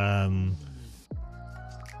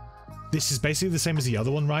 This is basically the same as the other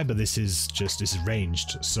one, right? But this is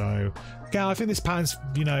ranged. So yeah, I think this pattern's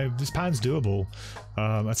doable.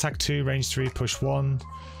 Attack 2, range 3, push 1.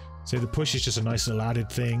 So the push is just a nice little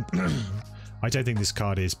added thing. I don't think this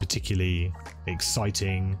card is particularly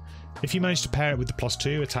exciting. If you manage to pair it with the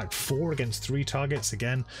 +2, attack 4 against 3 targets,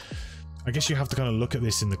 again, I guess you have to kind of look at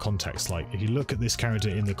this in the context. Like, if you look at this character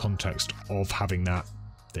in the context of having that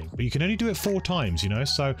thing. But you can only do it 4 times,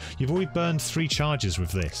 so you've already burned 3 charges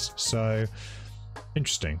with this. So,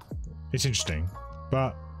 interesting. It's interesting.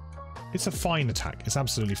 But it's a fine attack. It's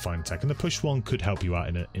absolutely fine attack. And the push 1 could help you out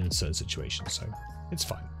in a certain situation, so it's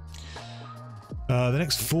fine. The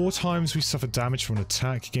next 4 times we suffer damage from an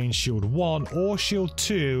attack, gain shield 1 or shield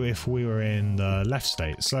 2 if we were in the left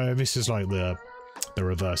state. So this is like the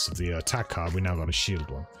reverse of the attack card. We now got a shield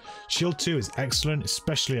 1. Shield 2 is excellent,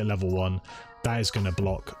 especially at level 1. That is going to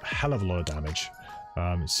block a hell of a lot of damage.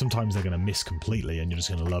 Sometimes they're going to miss completely, and you're just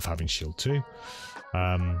going to love having shield 2.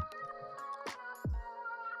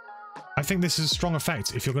 I think this is a strong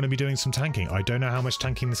effect if you're going to be doing some tanking. I don't know how much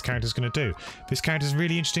tanking this character is going to do. This character is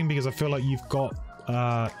really interesting because I feel like you've got,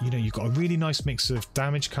 you've got a really nice mix of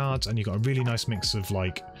damage cards, and you've got a really nice mix of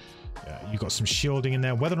like, you've got some shielding in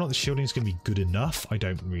there. Whether or not the shielding is going to be good enough, I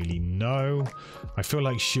don't really know. I feel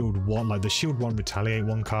like shield 1, like the shield 1 retaliate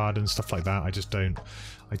 1 card and stuff like that. I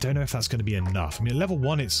don't know if that's going to be enough. I mean, at level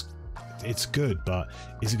 1, it's good, but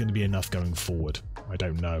is it going to be enough going forward? I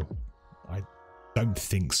don't know. I don't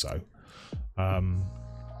think so.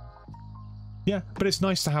 Yeah, but it's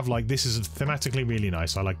nice to have, like, this is thematically really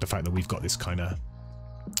nice. I like the fact that we've got this kind of,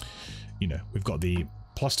 we've got the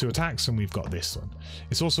 +2 attacks and we've got this one.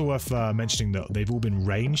 It's also worth mentioning that they've all been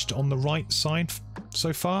ranged on the right side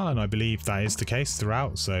so far, and I believe that is the case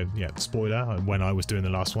throughout. So yeah, spoiler, when I was doing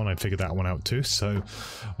the last one I figured that one out too, so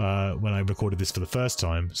when I recorded this for the first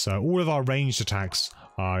time. So all of our ranged attacks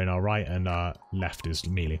are in our right and our left is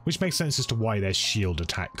melee, which makes sense as to why there's shield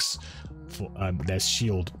attacks for there's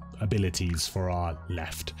shield abilities for our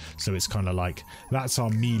left. So it's kind of like that's our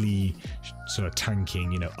melee sort of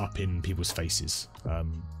tanking, you know, up in people's faces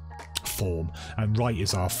form, and right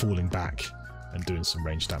is our falling back and doing some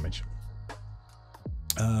range damage.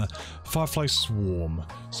 Firefly Swarm,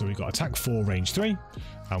 so we've got attack 4, range 3,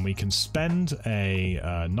 and we can spend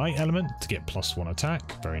a night element to get +1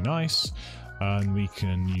 attack. Very nice. And we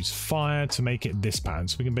can use fire to make it this pattern,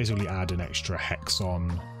 so we can basically add an extra hex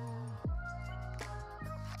on.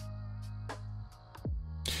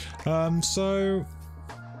 So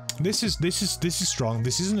this is strong.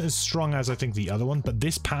 This isn't as strong as I think the other one, but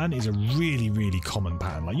this pattern is a really common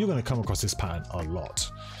pattern. Like, you're going to come across this pattern a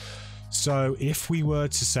lot. So if we were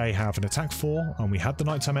to say have an attack 4 and we had the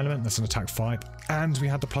nighttime element, that's an attack 5, and we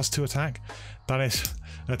had the +2 attack, that is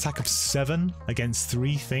an attack of 7 against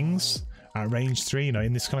 3 things at range 3. You know,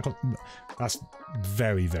 in this kind of, that's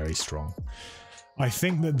very strong. I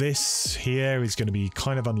think that this here is going to be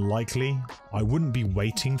kind of unlikely. I wouldn't be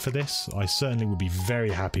waiting for this. I certainly would be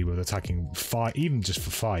very happy with attacking 5, even just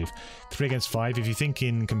for 5. 3 against 5, if you think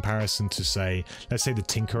in comparison to, say, let's say the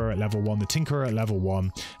Tinkerer at level 1. The Tinkerer at level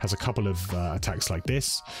 1 has a couple of attacks like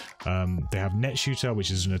this. They have Net Shooter,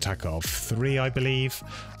 which is an attack of 3, I believe,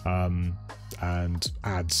 and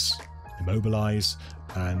adds Immobilize.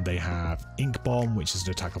 And they have Ink Bomb, which is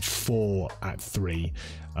an attack of 4 at 3,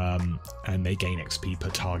 and they gain XP per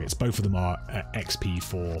targets. Both of them are XP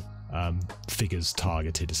for figures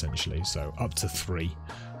targeted, essentially, so up to 3.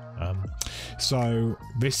 So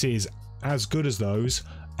this is as good as those,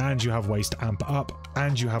 and you have ways to amp up,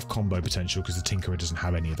 and you have combo potential, because the Tinkerer doesn't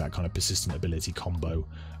have any of that kind of persistent ability combo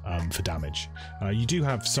for damage. You do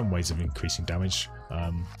have some ways of increasing damage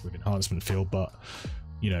with Enhancement Field, but,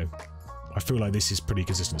 you know, I feel like this is pretty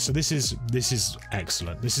consistent. So this is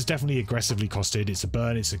excellent. This is definitely aggressively costed. It's a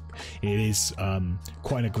burn. It is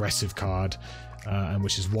quite an aggressive card, and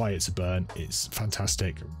which is why it's a burn. It's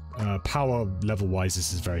fantastic. Power level wise,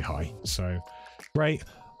 this is very high. So great.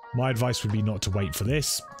 My advice would be not to wait for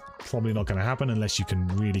this. Probably not going to happen unless you can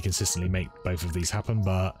really consistently make both of these happen.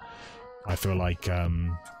 But I feel like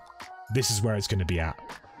this is where it's going to be at.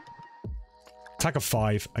 Attack of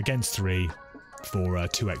 5 against 3. For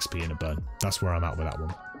 2 XP in a burn. That's where I'm at with that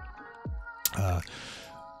one.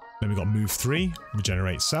 Then we've got move 3,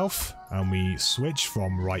 regenerate self, and we switch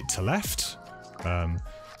from right to left.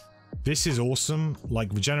 This is awesome.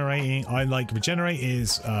 Like regenerating, regenerate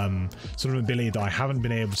is sort of an ability that I haven't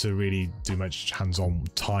been able to really do much hands-on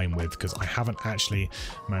time with, because I haven't actually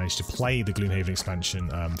managed to play the Gloomhaven expansion,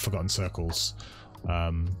 Forgotten Circles,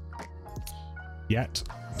 yet.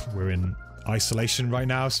 We're in isolation right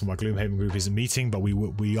now, so my Gloomhaven group isn't meeting, but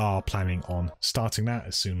we are planning on starting that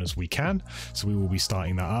as soon as we can, so we will be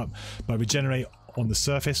starting that up. But regenerate on the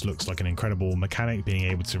surface looks like an incredible mechanic, being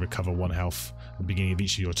able to recover 1 health at the beginning of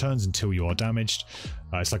each of your turns until you are damaged.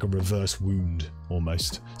 It's like a reverse wound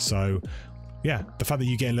almost. So yeah, the fact that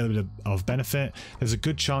you get a little bit of benefit, there's a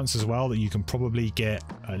good chance as well that you can probably get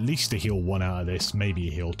at least a heal 1 out of this, maybe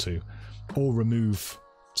a heal 2, or remove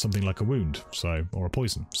something like a wound, so, or a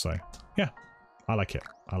poison. So yeah, I like it.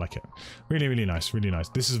 I like it. Really nice. Really nice.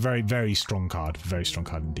 This is a very strong card. Very strong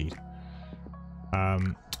card indeed.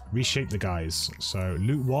 Reshape the guys. So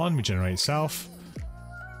loot 1, regenerate self.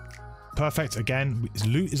 Perfect. Again,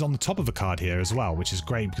 loot is on the top of a card here as well, which is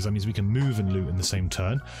great because that means we can move and loot in the same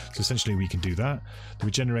turn. So essentially we can do that. The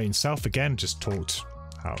regenerating self, again, just talked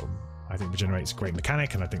how I think regenerate's a great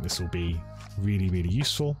mechanic, and I think this will be really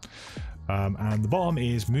useful. And the bottom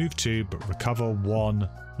is move 2, but recover 1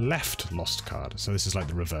 left lost card. So this is like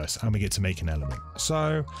the reverse, and we get to make an element.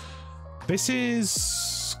 So this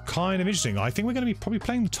is kind of interesting. I think we're going to be probably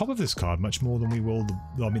playing the top of this card much more than we will.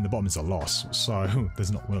 I mean, the bottom is a loss, so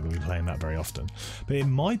we're not going to be playing that very often. But it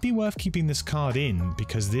might be worth keeping this card in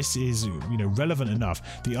because this is, you know, relevant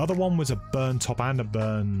enough. The other one was a burn top and a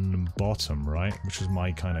burn bottom, right? Which was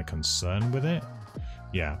my kind of concern with it.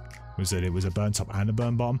 Yeah. Was that it was a burn top and a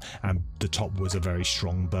burn bottom, and the top was a very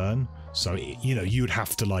strong burn. So you know, you'd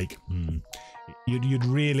have to like you'd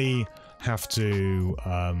really have to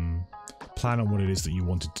plan on what it is that you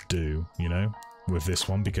wanted to do, you know, with this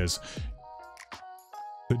one, because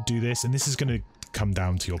you could do this, and this is going to come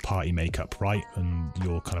down to your party makeup, right, and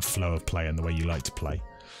your kind of flow of play and the way you like to play,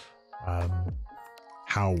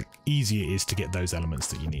 how easy it is to get those elements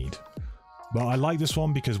that you need. But I like this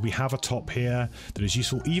one because we have a top here that is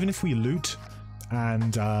useful, even if we loot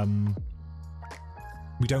and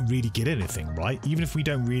we don't really get anything, right? Even if we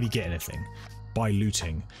don't really get anything, by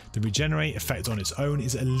looting. The regenerate effect on its own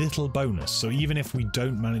is a little bonus, so even if we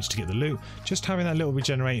don't manage to get the loot, just having that little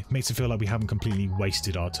regenerate makes it feel like we haven't completely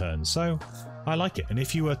wasted our turn. So I like it. And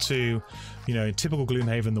if you were to, you know, typical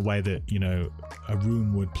Gloomhaven, the way that, you know, a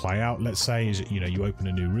room would play out, let's say, is, you know, you open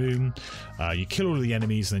a new room, you kill all of the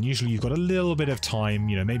enemies, and then usually you've got a little bit of time,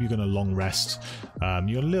 you know, maybe you're going to long rest,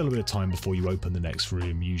 you got a little bit of time before you open the next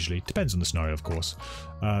room, usually. Depends on the scenario, of course.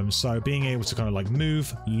 So being able to kind of like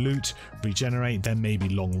move, loot, regenerate, then maybe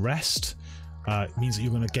long rest, means that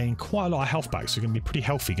you're going to gain quite a lot of health back, so you're going to be pretty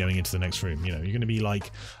healthy going into the next room. You know, you're going to be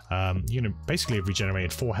like, you know, basically have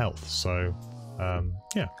regenerated 4 health. So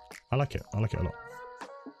yeah, I like it. I like it a lot.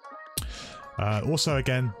 Also,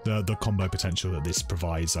 again, the combo potential that this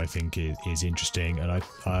provides, I think, is interesting,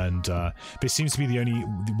 and this seems to be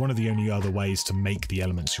one of the only other ways to make the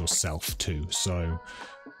elements yourself too. So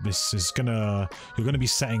this is you're gonna be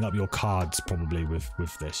setting up your cards probably with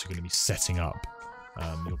this. You're gonna be setting up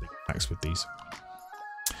your big attacks with these.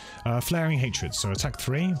 Flaring hatred. So attack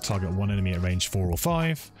 3, target 1 enemy at range 4 or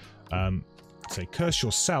 5. Say curse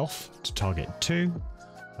yourself to target 2.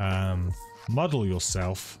 Muddle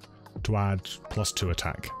yourself to add +2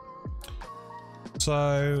 attack.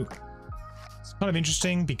 So it's kind of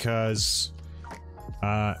interesting because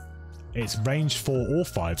it's range 4 or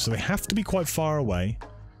 5, so they have to be quite far away,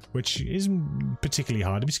 which isn't particularly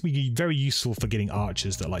hard. It's going to be very useful for getting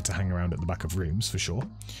archers that like to hang around at the back of rooms, for sure.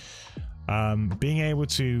 Being able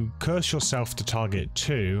to curse yourself to target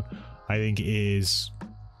 2, I think is...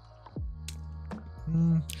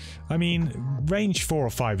 I mean, range 4 or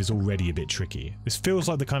 5 is already a bit tricky. This feels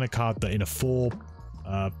like the kind of card that in a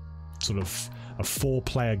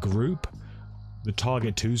 4-player group, the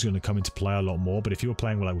target 2 is going to come into play a lot more. But if you're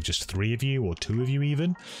playing with just 3 of you or 2 of you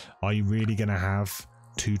even, are you really going to have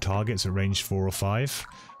 2 targets at range 4 or 5?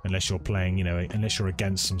 Unless you're playing, you know, unless you're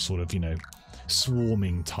against some sort of, you know,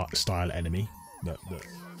 swarming style enemy, that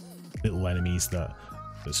little enemies that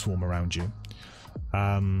swarm around you.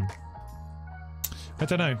 I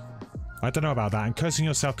don't know. I don't know about that, and cursing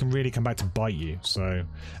yourself can really come back to bite you. So,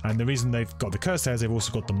 and the reason they've got the curse there is they've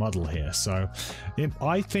also got the muddle here. So,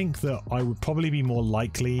 I think that I would probably be more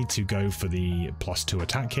likely to go for the +2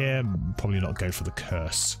 attack here. Probably not go for the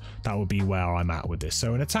curse. That would be where I'm at with this.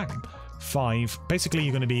 So, an attack 5. Basically,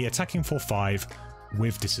 you're going to be attacking for 5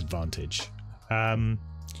 with disadvantage.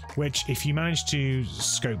 Which, if you manage to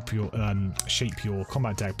scope your shape your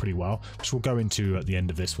combat deck pretty well, which we'll go into at the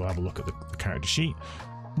end of this, we'll have a look at the character sheet.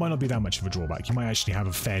 Might not be that much of a drawback. You might actually have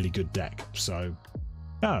a fairly good deck. So,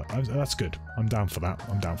 oh, that's good. I'm down for that.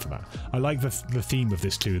 I'm down for that. I like the theme of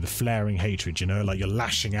this too, the flaring hatred, you know, like you're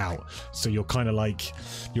lashing out. So you're kind of like,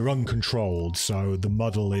 you're uncontrolled. So the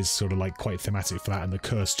muddle is sort of like quite thematic for that, and the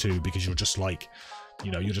curse too, because you're just like,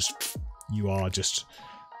 you know, you are just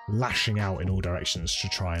lashing out in all directions to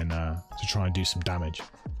try and do some damage.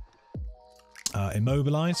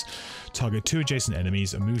 Immobilize. Target 2 adjacent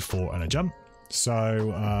enemies, a move 4 and a jump.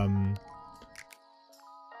 So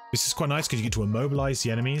this is quite nice because you get to immobilize the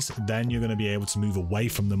enemies, then you're going to be able to move away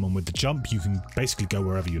from them, and with the jump you can basically go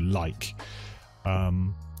wherever you like.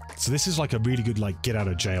 So this is like a really good like get out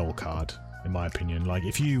of jail card, in my opinion. Like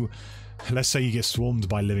if you, let's say you get swarmed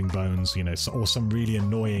by living bones, you know, or some really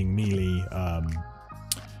annoying melee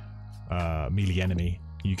enemy.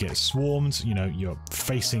 You get swarmed, you know, you're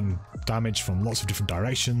facing damage from lots of different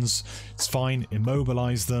directions. It's fine.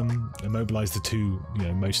 Immobilize them. Immobilize the 2, you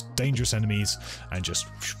know, most dangerous enemies, and just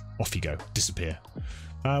off you go, disappear.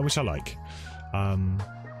 Which I like. 1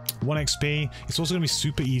 XP. It's also going to be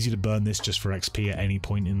super easy to burn this just for XP at any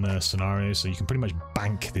point in the scenario, so you can pretty much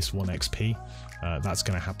bank this 1 XP. That's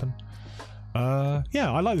going to happen.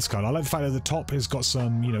 Yeah, I like this card. I like the fact that the top has got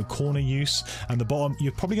some, you know, corner use, and the bottom,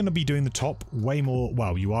 you're probably going to be doing the top way more.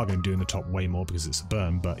 Well, you are going to be doing the top way more because it's a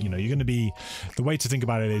burn, but, you know, you're going to be, the way to think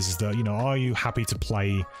about it is that, you know, are you happy to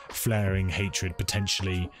play flaring hatred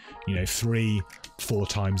potentially, you know, 3-4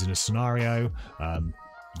 times in a scenario?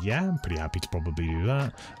 Yeah, I'm pretty happy to probably do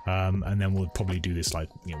that. And then we'll probably do this, like,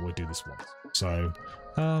 you know, we'll do this once. So,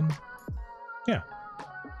 yeah.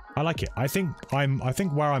 I like it. I think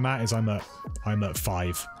where I'm at is I'm at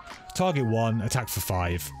 5. Target 1, attack for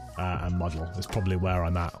 5, and muddle is probably where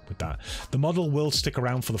I'm at with that. The muddle will stick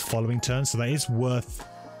around for the following turn, so that is worth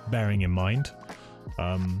bearing in mind.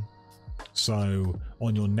 So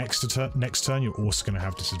on your next turn, you're also going to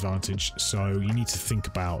have disadvantage, so you need to think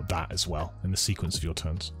about that as well in the sequence of your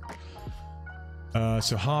turns.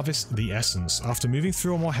 So harvest the essence. After moving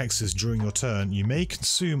 3 or more hexes during your turn, you may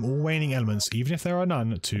consume all waning elements, even if there are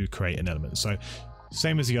none, to create an element. So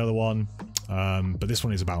same as the other one, but this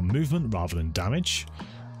one is about movement rather than damage.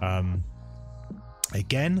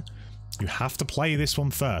 Again, You have to play this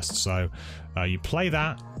one first. So you play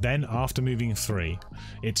that, then after moving 3.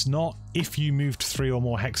 It's not if you moved 3 or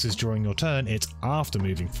more hexes during your turn, it's after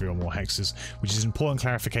moving 3 or more hexes, which is important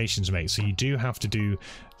clarification to make. So you do have to do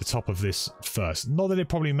the top of this first. Not that it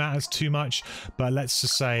probably matters too much, but let's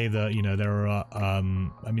just say that, you know, there are, I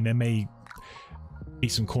mean, there may be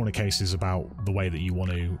some corner cases about the way that you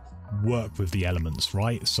want to work with the elements,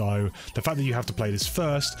 right? So the fact that you have to play this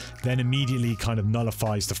first then immediately kind of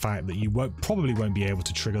nullifies the fact that you probably won't be able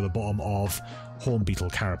to trigger the bottom of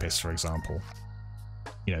Hornbeetle Carapace, for example.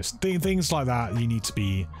 You know, things like that you need to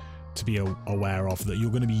be aware of, that you're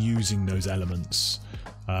going to be using those elements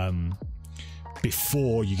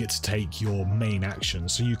before you get to take your main action.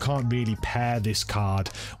 So you can't really pair this card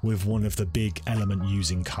with one of the big element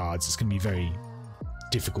using cards. It's going to be very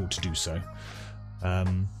difficult to do so.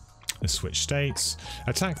 Let's switch states.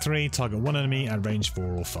 Attack 3, target 1 enemy at range 4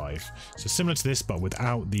 or 5. So similar to this, but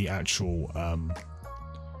without the actual,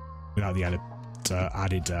 without the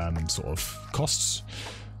added sort of costs.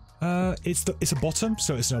 It's a bottom,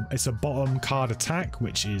 so it's a bottom card attack,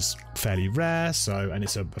 which is fairly rare. So, and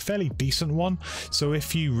it's a fairly decent one. So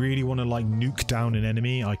if you really want to like nuke down an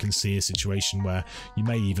enemy, I can see a situation where you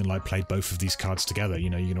may even like play both of these cards together. You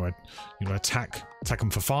know, you're gonna attack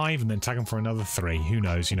them for 5 and then attack them for another 3. Who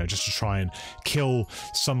knows? You know, just to try and kill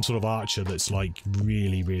some sort of archer that's like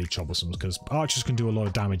really, really troublesome, because archers can do a lot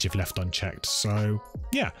of damage if left unchecked. So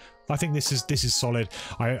yeah, I think this is solid.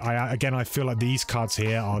 I feel like these cards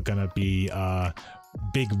here are gonna be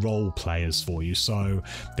big role players for you. So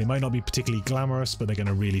they might not be particularly glamorous, but they're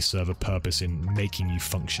gonna really serve a purpose in making you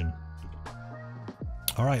function.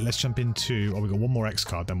 All right, let's jump into, oh, we got one more X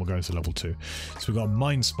card, then we'll go into level 2. So we've got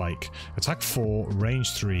Mind Spike, attack 4,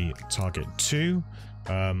 range 3, target 2.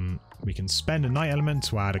 We can spend a night element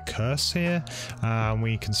to add a curse here, and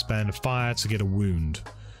we can spend a fire to get a wound.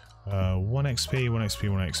 1 XP, 1 XP,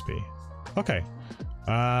 1 XP. Okay.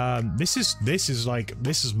 This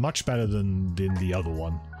is much better than the other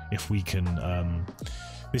one. If we can,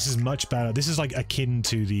 this is much better. This is like akin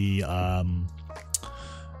to the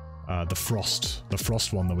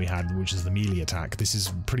frost one that we had, which is the melee attack. This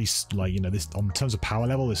is pretty, like, you know, this on terms of power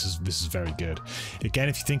level, this is very good. Again,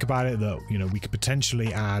 if you think about it, that, you know, we could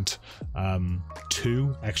potentially add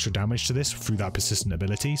 2 extra damage to this through that persistent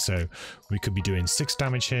ability. So we could be doing 6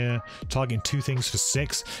 damage here, targeting 2 things for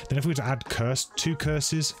 6. Then if we were to add 2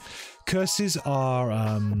 curses, curses are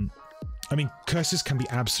I mean, curses can be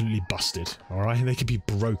absolutely busted, alright? They can be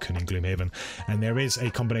broken in Gloomhaven, and there is a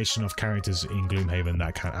combination of characters in Gloomhaven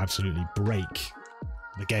that can absolutely break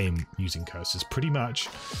the game using curses, pretty much.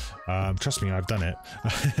 Trust me, I've done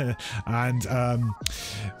it. And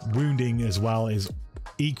wounding as well is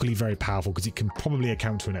equally very powerful, because it can probably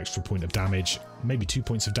account to an extra point of damage, maybe 2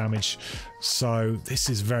 points of damage. So this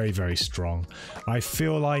is very, very strong. I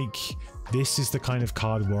feel like this is the kind of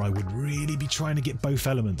card where I would really be trying to get both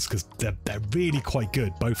elements, because they're really quite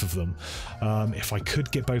good, both of them. If I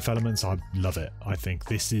could get both elements, I'd love it. I think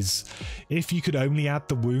this is, if you could only add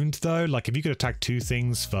the wound though, like if you could attack 2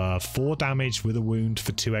 things for 4 damage with a wound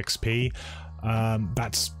for 2 XP,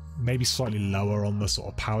 that's maybe slightly lower on the sort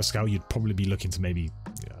of power scale. You'd probably be looking to maybe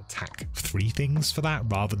attack 3 things for that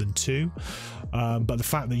rather than 2. But the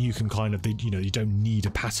fact that you can kind of, you know, you don't need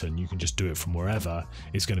a pattern, you can just do it from wherever,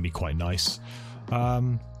 is going to be quite nice.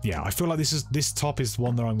 Yeah, I feel like this top is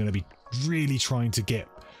one that I'm going to be really trying to get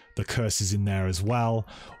the curses in there as well.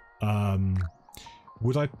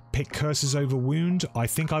 Would I pick curses over wound? I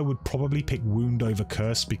think I would probably pick wound over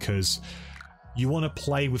curse, because you want to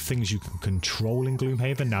play with things you can control in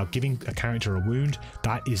Gloomhaven. Now, giving a character a wound,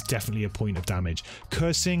 that is definitely a point of damage.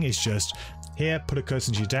 Cursing is just, here, put a curse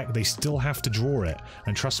into your deck. They still have to draw it.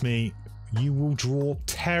 And trust me, you will draw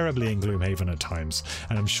terribly in Gloomhaven at times.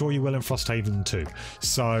 And I'm sure you will in Frosthaven too.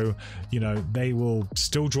 So, you know, they will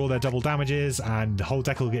still draw their double damages, and the whole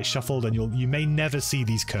deck will get shuffled, and you may never see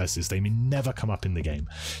these curses. They may never come up in the game.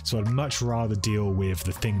 So I'd much rather deal with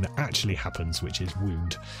the thing that actually happens, which is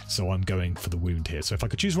wound. So I'm going for the wound here. So if I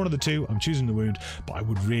could choose one of the 2, I'm choosing the wound, but I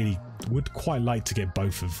would quite like to get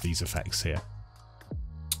both of these effects here.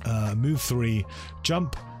 Move 3,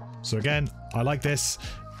 jump. So again, I like this.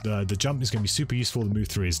 The jump is going to be super useful. The move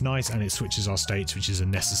 3 is nice, and it switches our states, which is a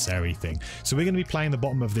necessary thing. So we're going to be playing the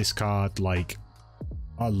bottom of this card like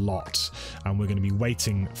a lot, and we're going to be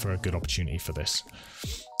waiting for a good opportunity for this.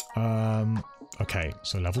 Okay,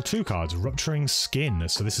 so level 2 cards, Rupturing Skin.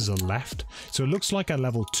 So this is a left. So it looks like at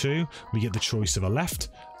level 2 we get the choice of a left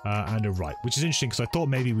and a right, which is interesting, because I thought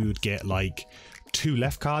maybe we would get like 2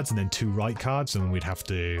 left cards and then 2 right cards, and we'd have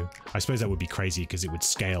to, I suppose that would be crazy because it would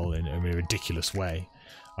scale in a ridiculous way.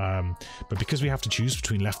 But because we have to choose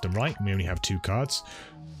between left and right, and we only have 2 cards,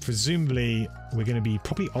 presumably we're going to be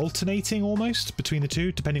probably alternating almost between the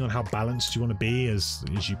two, depending on how balanced you want to be as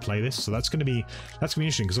you play this. So that's going to be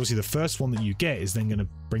interesting, because obviously the first one that you get is then going to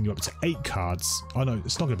bring you up to 8 cards. Oh no,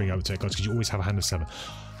 it's not going to bring you up to 8 cards because you always have a hand of 7.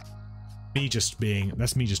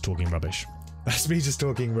 That's me just talking rubbish. That's me just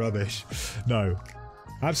talking rubbish. No,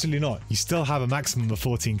 absolutely not. You still have a maximum of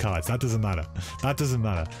 14 cards. That doesn't matter. That doesn't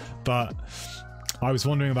matter. But I was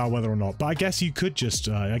wondering about whether or not, but I guess you could just,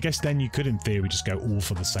 I guess then you could in theory just go all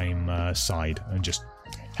for the same side and just,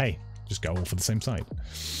 hey, just go all for the same side.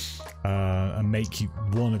 And make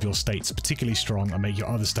one of your states particularly strong and make your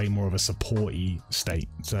other state more of a supporty state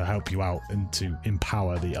to help you out and to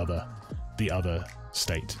empower the other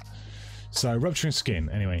state. So Rupturing Skin,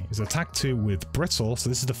 anyway, is attack 2 with Brittle. So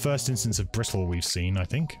this is the first instance of Brittle we've seen, I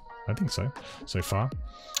think so far.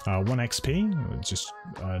 1 XP, just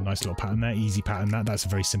a nice little pattern there, easy pattern. That's a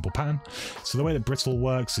very simple pattern. So the way that Brittle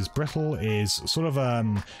works is Brittle is sort of a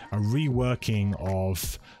reworking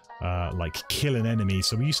of like kill an enemy.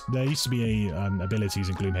 So there used to be abilities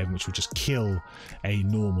in Gloomhaven which would just kill a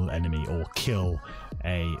normal enemy or kill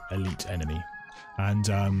a elite enemy, and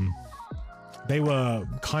they were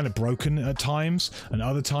kind of broken at times, and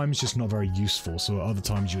other times just not very useful. So at other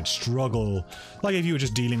times you would struggle, like if you were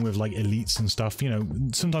just dealing with like elites and stuff, you know,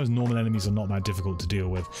 sometimes normal enemies are not that difficult to deal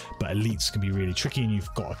with, but elites can be really tricky, and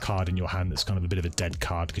you've got a card in your hand that's kind of a bit of a dead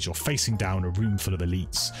card because you're facing down a room full of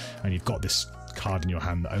elites and you've got this card in your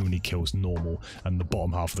hand that only kills normal, and the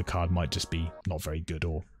bottom half of the card might just be not very good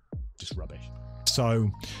or just rubbish.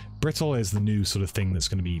 So Brittle is the new sort of thing that's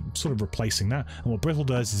going to be sort of replacing that. And what Brittle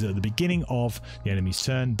does is at the beginning of the enemy's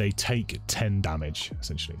turn, they take 10 damage,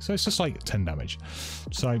 essentially. So it's just like 10 damage.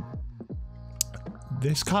 So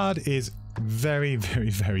this card is very, very,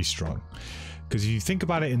 very strong. Because if you think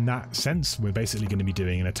about it in that sense, we're basically going to be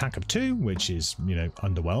doing an attack of 2, which is, you know,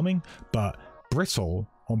 underwhelming. But Brittle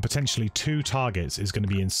on potentially 2 targets is going to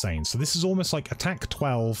be insane. So this is almost like attack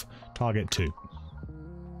 12, target 2.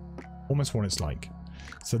 Almost what it's like.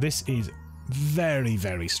 So this is very,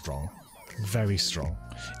 very strong. Very strong.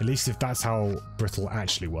 At least if that's how Brittle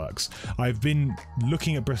actually works. I've been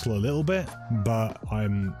looking at Brittle a little bit, but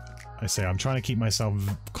I'm trying to keep myself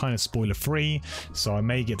kind of spoiler free, so I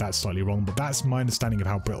may get that slightly wrong, but that's my understanding of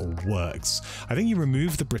how Brittle works. I think you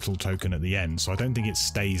remove the Brittle token at the end, so I don't think it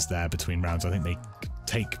stays there between rounds. I think they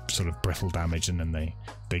take sort of Brittle damage and then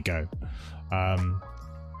they go. I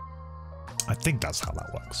think that's how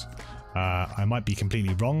that works. I might be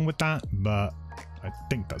completely wrong with that, but I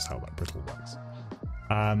think that's how that Brittle works.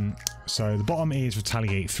 So the bottom is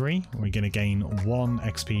Retaliate 3. We're going to gain 1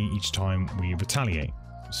 XP each time we retaliate.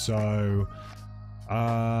 So,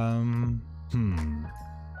 so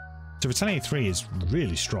Retaliate 3 is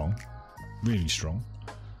really strong. Really strong.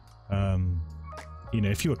 You know,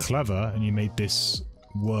 if you were clever and you made this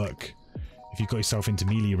work, if you got yourself into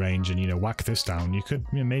melee range and, you know, whack this down, you could,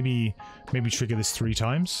 you know, maybe trigger this 3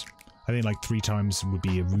 times. I think like 3 times would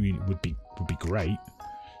be great.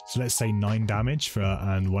 So let's say 9 damage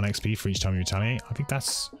and 1 XP for each time you retaliate. I think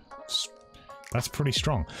that's pretty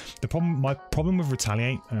strong. My problem with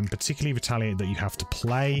Retaliate, and particularly Retaliate that you have to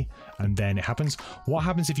play and then it happens. What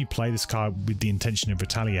happens if you play this card with the intention of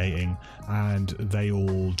retaliating and they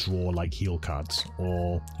all draw like heal cards,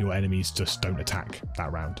 or your enemies just don't attack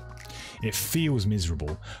that round? It feels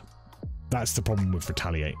miserable. That's the problem with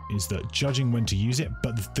Retaliate, is that judging when to use it,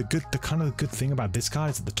 but the kind of good thing about this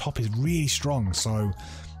card is that the top is really strong, so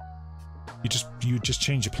you just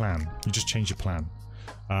change your plan. You just change your plan.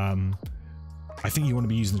 I think you want to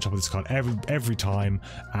be using the top of this card every time,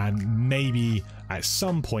 and maybe at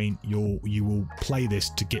some point you will play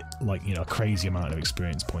this to get, like, you know, a crazy amount of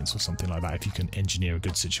experience points or something like that if you can engineer a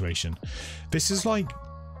good situation. This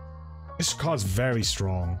card's very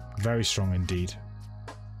strong indeed.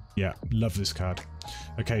 Yeah, love this card.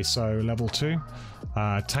 Okay, so level 2,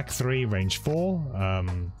 attack 3, range 4.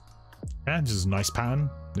 And this is a nice pattern.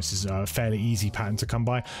 This is a fairly easy pattern to come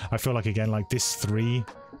by. I feel like, again, like this 3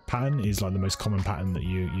 pattern is like the most common pattern that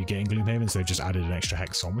you get in Gloomhaven, so they've just added an extra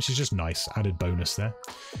hex on, which is just nice, added bonus there.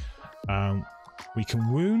 We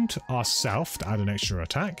can wound ourselves to add an extra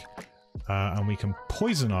attack, and we can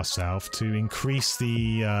poison ourselves to increase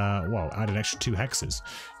the add an extra 2 hexes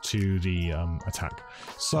to the attack.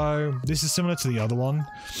 So this is similar to the other one,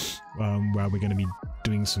 where we're going to be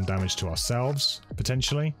doing some damage to ourselves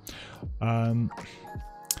potentially.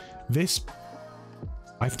 This,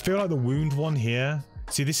 I feel like the wound one here.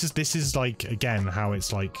 See, this is like, again, how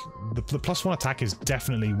it's like the +1 attack is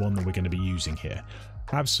definitely one that we're going to be using here.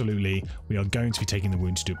 absolutely, we are going to be taking the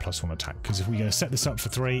wound to do a +1 attack, because if we're going to set this up for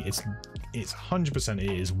 3, it's 100%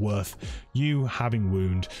 it is worth you having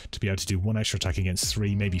wound to be able to do 1 extra attack against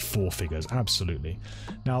 3, maybe 4 figures. Absolutely.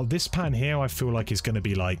 Now this pattern here I feel like is going to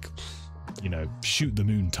be like, you know, shoot the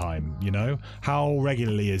moon time, you know? How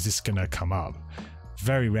regularly is this going to come up?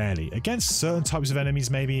 Very rarely. Against certain types of enemies,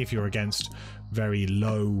 maybe, if you're against very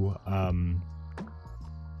low,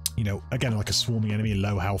 you know, again, like a swarming enemy,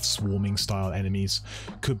 low health swarming style enemies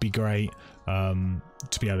could be great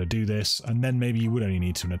to be able to do this. And then maybe you would only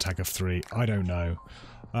need to an attack of 3. I don't know.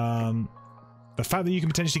 The fact that you can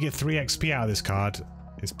potentially get 3 XP out of this card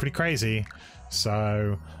is pretty crazy.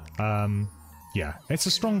 So, yeah, it's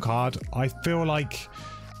a strong card. I feel like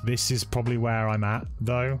this is probably where I'm at,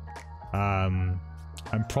 though.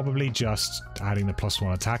 I'm probably just adding the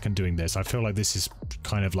 +1 attack and doing this. I feel like this is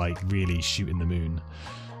kind of like really shooting the moon.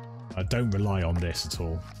 I don't rely on this at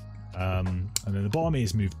all. And then the bottom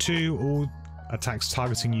is move 2. All attacks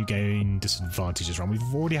targeting you gain disadvantages round.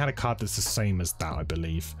 We've already had a card that's the same as that, I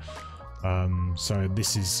believe. So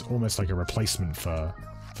this is almost like a replacement for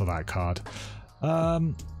that card.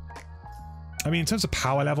 I mean, in terms of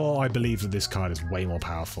power level, I believe that this card is way more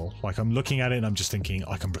powerful. Like, I'm looking at it and I'm just thinking,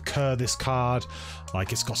 I can recur this card.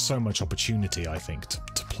 Like, it's got so much opportunity, I think,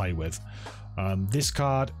 to play with. This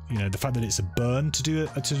card, you know, the fact that it's a burn to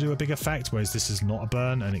do a big effect, whereas this is not a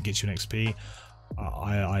burn and it gets you an XP,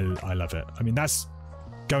 I love it. I mean, that's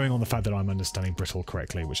going on the fact that I'm understanding Brittle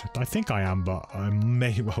correctly, which I think I am, but I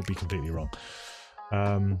may well be completely wrong.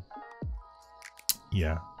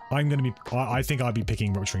 Yeah. I think I'd be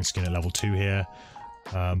picking Rupturing Skin at level 2 here.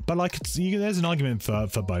 But like, there's an argument for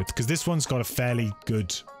both, because this one's got a fairly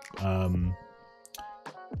good one.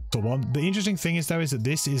 The interesting thing is, though, is that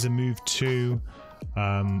this is a move 2.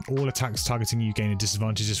 All attacks targeting you gain a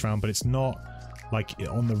disadvantage this round, but it's not like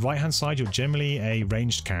on the right hand side, you're generally a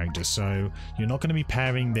ranged character, so you're not going to be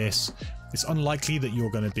pairing this. It's unlikely that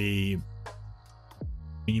you're going to be,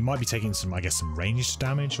 you might be taking some, I guess, some ranged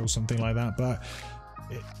damage or something like that, but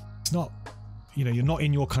it's not, you know, you're not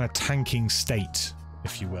in your kind of tanking state,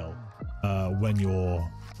 if you will, when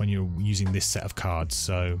you're using this set of cards.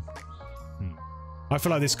 So I feel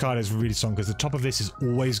like this card is really strong because the top of this is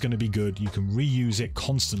always going to be good. You can reuse it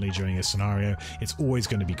constantly during a scenario. It's always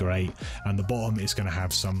going to be great. And the bottom is going to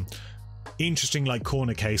have some interesting, like,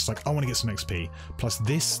 corner case, like, I want to get some XP. Plus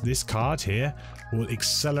this card here will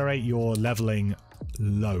accelerate your leveling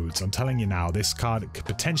loads. I'm telling you now, this card could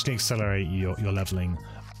potentially accelerate your leveling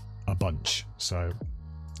a bunch. So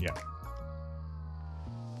yeah.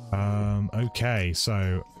 Okay,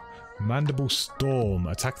 so Mandible Storm,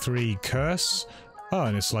 attack 3, curse. Oh,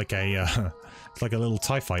 and it's like a it's like a little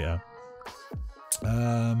TIE fighter.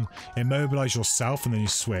 Immobilize yourself and then you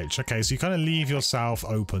switch. Okay, so you kind of leave yourself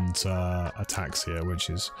open to attacks here, which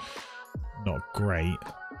is not great.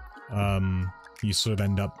 You sort of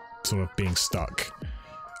end up sort of being stuck.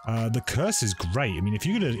 The curse is great. I mean, if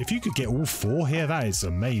you could get all 4 here, that is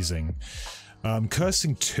amazing.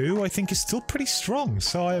 Cursing 2, I think, is still pretty strong.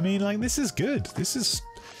 So I mean, like, this is good. This is,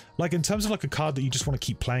 like, in terms of like a card that you just want to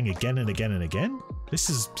keep playing again and again and again, this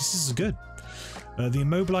is good. The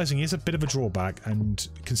immobilizing is a bit of a drawback, and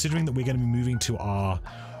considering that we're going to be moving to our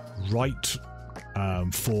right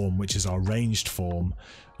form, which is our ranged form,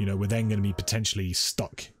 you know, we're then going to be potentially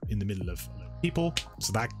stuck in the middle of people,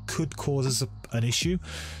 so that could cause us an issue.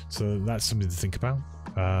 So that's something to think about.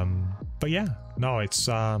 But yeah, no, it's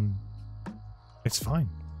fine.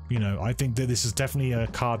 You know, I think that this is definitely a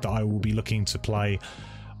card that I will be looking to play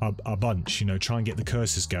a bunch, you know, try and get the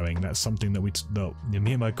curses going. That's something that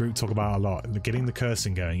me and my group talk about a lot, getting the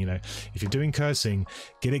cursing going. You know, if you're doing cursing,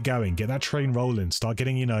 get it going, get that train rolling, start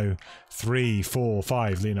getting, you know, 3, 4,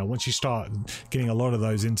 5, you know, once you start getting a lot of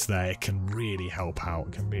those into there, it can really help out.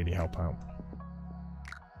 It can really help out.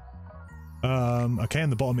 Okay,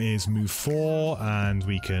 and the bottom is move 4, and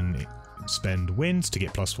we can spend wind to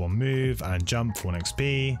get +1 move and jump for 1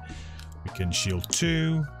 XP. We can shield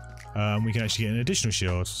 2. We can actually get an additional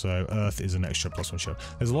shield, so Earth is an extra +1 shield.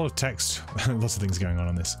 There's a lot of text, lots of things going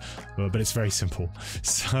on this, but it's very simple.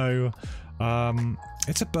 So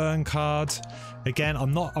it's a burn card. Again,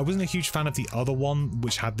 I wasn't a huge fan of the other one,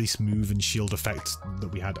 which had this move and shield effect that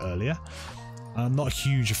we had earlier. I'm not a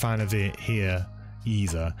huge fan of it here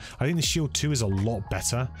either. I think the shield 2 is a lot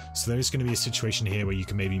better, so there is going to be a situation here where you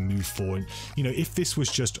can maybe move 4. And, you know, if this was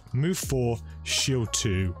just move 4, shield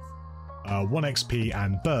 2, 1 XP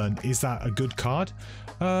and burn, is that a good card?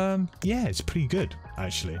 Yeah, it's pretty good,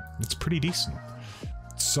 actually. It's pretty decent.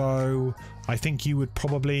 So I think you would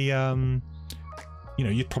probably, you know,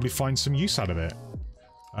 you'd probably find some use out of it.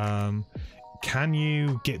 can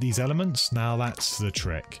you get these elements? Now that's the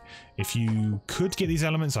trick. If you could get these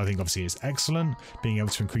elements, I think obviously it's excellent. Being able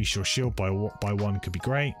to increase your shield by 1 could be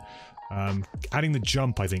great. Adding the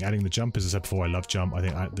jump, I think adding the jump, as I said before, I love jump. I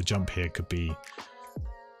think the jump here could be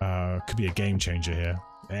a game changer here.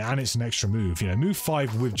 And it's an extra move. You know, move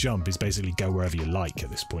 5 with jump is basically go wherever you like at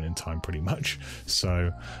this point in time, pretty much. So,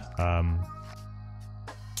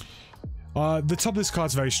 the top of this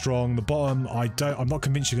card's very strong. The bottom, I'm not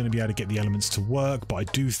convinced you're going to be able to get the elements to work, but I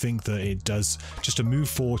do think that it does. Just a move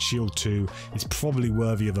 4, shield 2. It's probably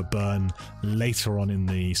worthy of a burn later on in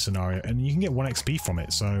the scenario, and you can get 1 XP from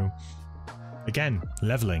it. So, again,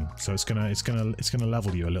 leveling. So it's gonna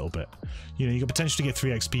level you a little bit. You know, you could potentially get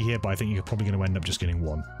 3 XP here, but I think you're probably going to end up just getting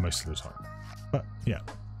 1 most of the time. But yeah,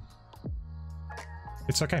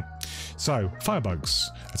 it's okay. So firebugs,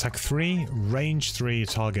 attack 3, range 3,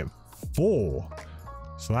 target 4.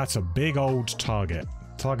 So that's a big old target,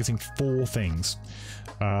 targeting 4 things.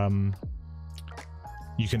 You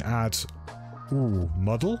can add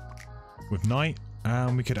muddle with night,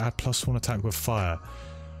 and we could add +1 attack with fire.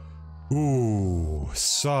 Ooh,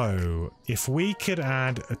 so if we could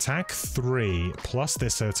add attack 3 plus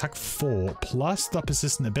this, so attack 4 plus the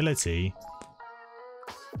persistent ability,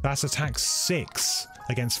 that's attack 6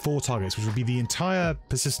 against 4 targets, which would be the entire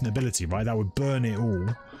persistent ability, right? That would burn it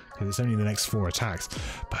all, because it's only the next 4 attacks.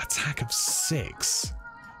 But attack of 6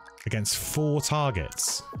 against 4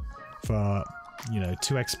 targets for, you know,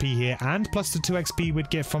 2 XP here, and plus the 2 XP we'd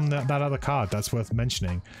get from that other card, that's worth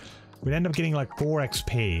mentioning. We'd end up getting like 4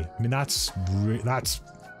 XP. I mean, that's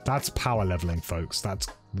power leveling, folks. That's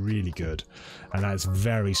really good, and that's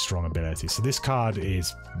very strong ability. So this card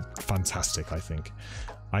is fantastic. I think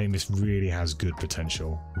this really has good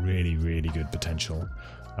potential. Really, really good potential.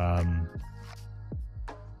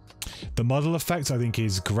 The muddle effect I think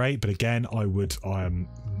is great, but again,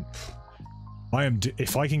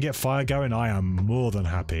 if I can get fire going, I am more than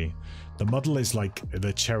happy. The muddle is like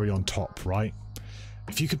the cherry on top, right?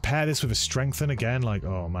 If you could pair this with a strengthen again, like,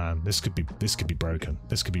 oh man, this could be broken.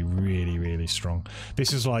 This could be really, really strong.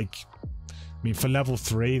 This is like, I mean, for level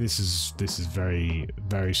 3, this is very,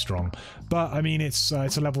 very strong. But I mean, it's a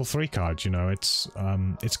level 3 card. You know, it's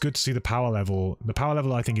good to see the power level. The power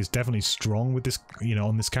level I think is definitely strong with this. You know,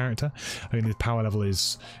 on this character, I mean, the power level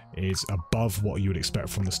is above what you would expect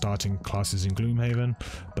from the starting classes in Gloomhaven.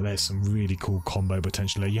 But there's some really cool combo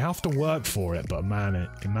potential there. You have to work for it, but man,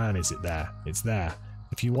 is it there? It's there.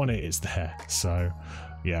 If you want it, it's there. So,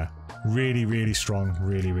 yeah, really, really strong.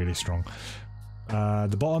 Really, really strong.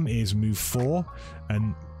 The bottom is move 4,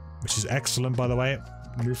 and which is excellent, by the way.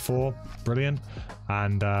 Move 4, brilliant.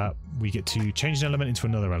 And we get to change an element into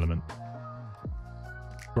another element.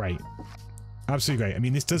 Great. Absolutely great. I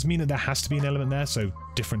mean, this does mean that there has to be an element there, so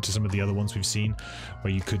different to some of the other ones we've seen,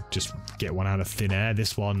 where you could just get one out of thin air.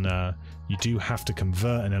 This one, you do have to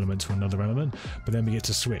convert an element to another element, but then we get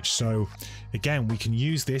to switch. So again, we can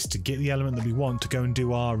use this to get the element that we want to go and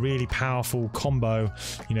do our really powerful combo,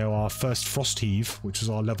 you know, our first Frostheave, which was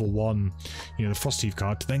our level 1, you know, the Frostheave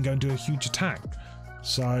card, to then go and do a huge attack.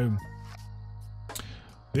 So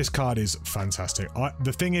this card is fantastic.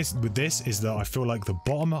 The thing is with this is that I feel like the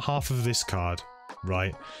bottom half of this card,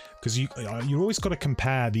 right? Because you always got to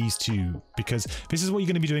compare these two, because this is what you're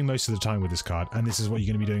going to be doing most of the time with this card, and this is what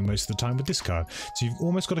you're going to be doing most of the time with this card. So you've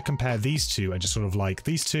almost got to compare these two and just sort of like,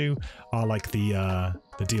 these two are like the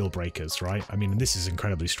deal breakers, right? I mean, this is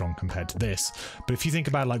incredibly strong compared to this, but if you think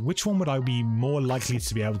about like which one would I be more likely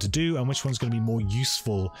to be able to do and which one's going to be more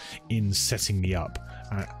useful in setting me up,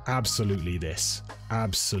 absolutely this,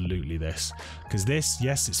 because this,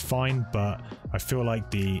 yes, it's fine, but I feel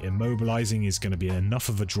like the immobilizing is going to be enough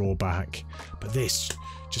of a drawback, but this,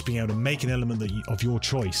 just being able to make an element of your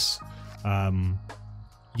choice.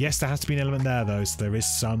 Yes, there has to be an element there though, so there is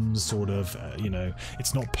some sort of you know,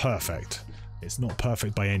 it's not perfect. It's not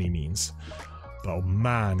perfect by any means, but oh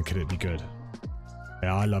man, could it be good.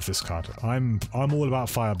 Yeah, I love this card. I'm all about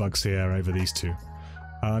firebugs here over these two.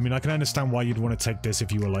 I mean, I can understand why you'd want to take this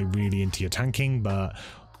if you were like really into your tanking, but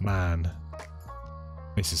man,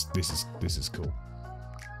 this is cool.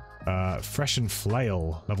 Fresh and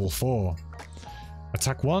Flail, level 4.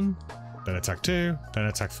 Attack 1, then attack 2, then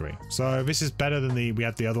attack 3. So this is better than we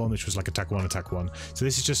had the other one, which was like attack 1, attack 1. So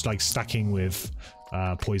this is just like stacking with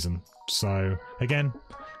poison. So again,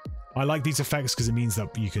 I like these effects because it means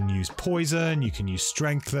that you can use poison, you can use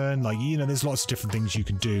strengthen, like, you know, there's lots of different things you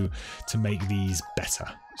can do to make these better.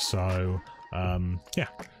 So yeah,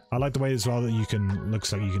 I like the way as well that you can,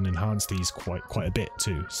 looks like you can enhance these quite a bit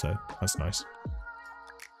too, so that's nice.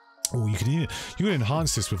 Oh, you can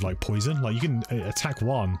enhance this with like poison, like you can attack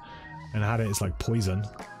 1 and add it as like poison.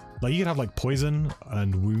 Like you could have like poison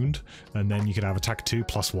and wound, and then you could have attack 2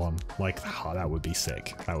 +1. Like, oh, that would be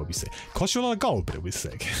sick. That would be sick. Cost you a lot of gold, but it would be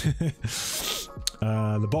sick.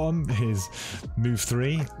 The bottom is move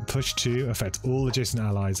 3, push 2, affect all adjacent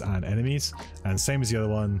allies and enemies, and same as the other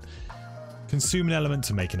one, consume an element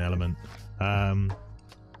to make an element.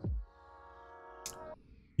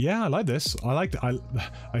 Yeah, I like this. I like that.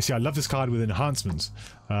 I love this card with enhancements.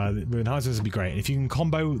 With enhancements would be great. And if you can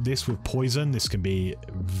combo this with poison, this can be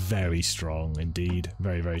very strong indeed.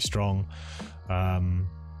 Very, very strong.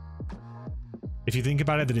 If you think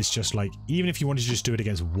about it, that it's just like, even if you wanted to just do it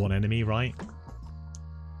against one enemy, right?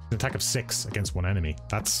 An attack of 6 against one enemy.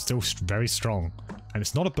 That's still very strong. And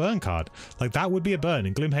it's not a burn card. Like, that would be a burn.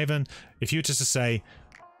 In Gloomhaven, if you were just to say,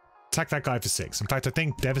 attack that guy for 6. In fact, I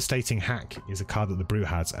think Devastating Hack is a card that the Brute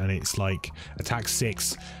has, and it's like attack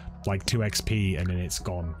 6, like 2 XP, and then it's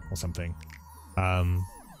gone or something.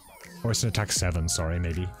 Or it's an attack 7, sorry,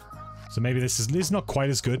 maybe. So maybe this is not quite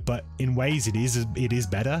as good, but in ways it is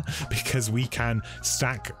better because we can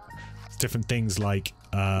stack different things like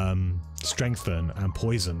strengthen and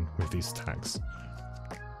poison with these attacks.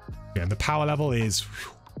 Yeah, and the power level is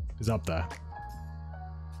up there.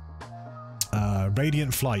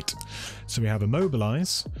 Radiant Flight. So we have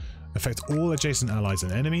Immobilize, affect all adjacent allies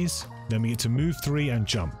and enemies. Then we get to move 3 and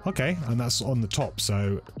jump. Okay, and that's on the top,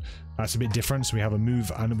 so that's a bit different. So we have a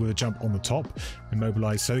move and with a jump on the top.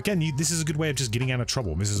 Immobilize. So again, this is a good way of just getting out of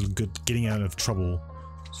trouble. This is a good getting out of trouble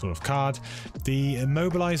sort of card. The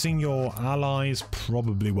immobilizing your allies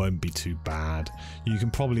probably won't be too bad. You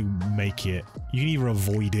can probably make it. You can either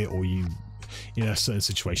avoid it or you. In a certain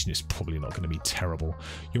situation, it's probably not going to be terrible.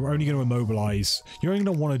 You're only going to immobilize. You're only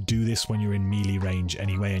going to want to do this when you're in melee range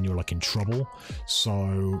anyway, and you're like in trouble.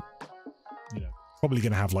 So, you know, probably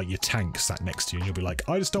going to have like your tank sat next to you, and you'll be like,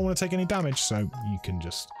 I just don't want to take any damage, so you can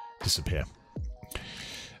just disappear.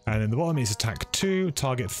 And then the bottom is attack 2,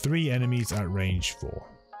 target 3 enemies at range 4.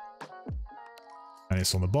 And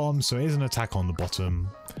it's on the bottom, so it is an attack on the bottom.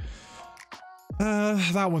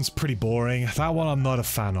 That one's pretty boring. That one I'm not a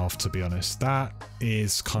fan of, to be honest. That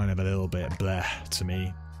is kind of a little bit bleh to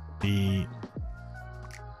me. The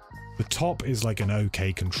top is like an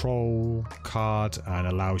okay control card and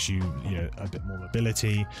allows you, a bit more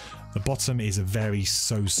mobility. The bottom is a very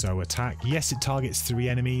so-so attack. Yes, it targets 3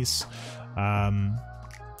 enemies.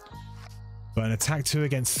 But an attack 2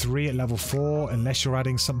 against 3 at level 4, unless you're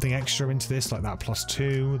adding something extra into this, like that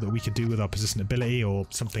 +2 that we could do with our persistent ability or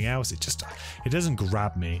something else, it doesn't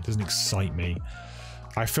grab me, it doesn't excite me.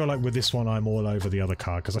 I feel like with this one, I'm all over the other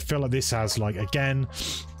card, because I feel like this has, like, again,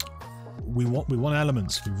 we want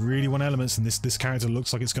elements. We really want elements, and this character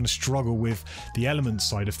looks like it's going to struggle with the element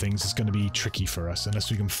side of things. It's going to be tricky for us,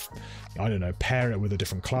 unless we can, I don't know, pair it with a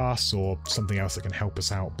different class or something else that can help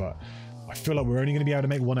us out, but I feel like we're only going to be able to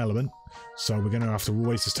make one element. So we're going to have to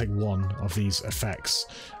always just take one of these effects.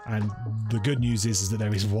 And the good news is that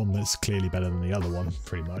there is one that's clearly better than the other one,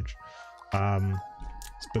 pretty much.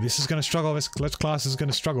 But this is going to struggle. This class is going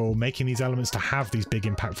to struggle making these elements to have these big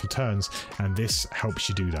impactful turns. And this helps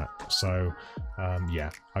you do that. So,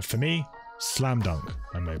 yeah. For me, slam dunk.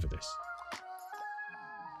 I'm over this.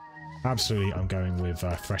 Absolutely, I'm going with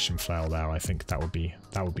Thresh and Flail there. I think that would be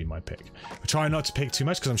my pick. I try not to pick too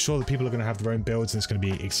much because I'm sure that people are going to have their own builds and it's going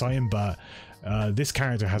to be exciting, but this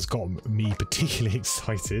character has got me particularly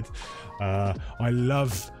excited. I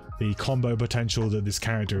love the combo potential that this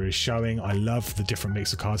character is showing. I love the different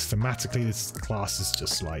mix of cards. Thematically, this class is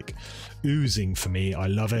just like oozing for me. I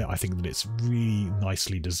love it. I think that it's really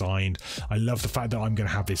nicely designed. I love the fact that I'm going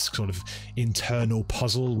to have this sort of internal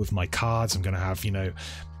puzzle with my cards. I'm going to have,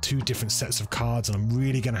 2 different sets of cards, and I'm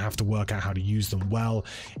really going to have to work out how to use them well.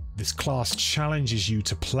 This class challenges you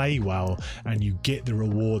to play well, and you get the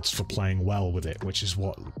rewards for playing well with it, which is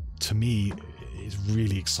what, to me, is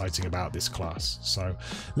really exciting about this class. So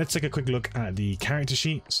let's take a quick look at the character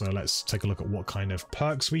sheet. So let's take a look at what kind of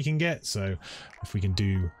perks we can get. So if we can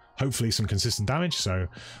do hopefully some consistent damage. So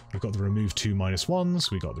we've got the remove 2 -1s,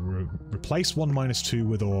 we got the replace 1 -2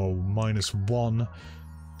 with our -1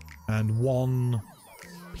 and 1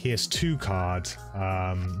 PS2 card,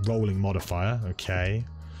 rolling modifier. Okay,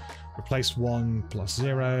 replace 1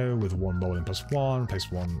 +0 with 1 rolling +1,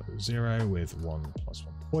 replace 1 0 with 1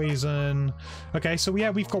 +1 poison. Okay, so yeah,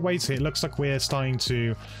 we've got ways here. It looks like we're starting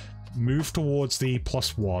to move towards the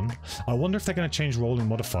 +1. I wonder if they're going to change rolling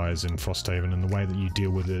modifiers in Frosthaven and the way that you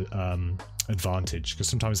deal with the advantage, because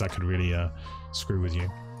sometimes that could really screw with you.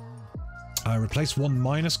 Replace 1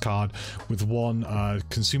 minus card with 1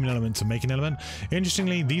 consuming element to make an element.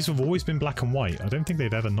 Interestingly, these have always been black and white. I don't think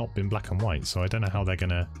they've ever not been black and white, so I don't know how they're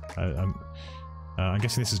gonna I'm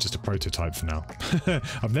guessing this is just a prototype for now.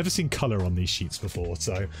 I've never seen color on these sheets before,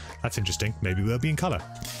 so that's interesting. Maybe they'll be in color.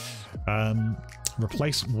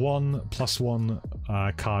 Replace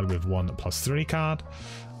 1+1 card with 1+3 card.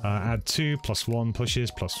 Add 2 +1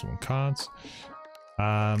 pushes +1 cards.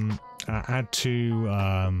 Add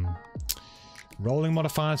 2 rolling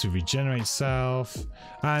modifiers with regenerate self.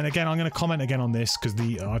 And again, I'm going to comment again on this because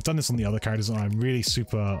I've done this on the other characters, and I'm really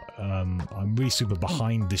super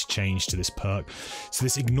behind this change to this perk. So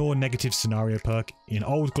this ignore negative scenario perk in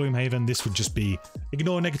old Gloomhaven, this would just be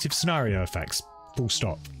ignore negative scenario effects. Full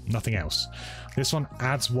stop. Nothing else. This one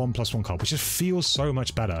adds 1+1 card, which just feels so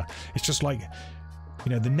much better. It's just like, you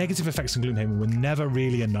know, the negative effects in Gloomhaven were never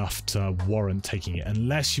really enough to warrant taking it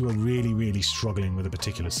unless you were really, really struggling with a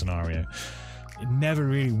particular scenario. It never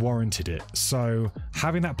really warranted it. So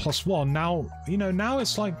having that +1 now, you know, now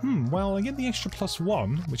it's like, well, I get the extra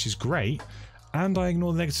 +1, which is great, and I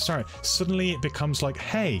ignore the negative scenario. Suddenly it becomes like,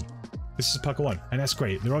 hey, this is perk 1, and that's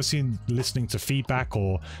great. They're obviously listening to feedback,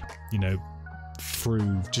 or, you know,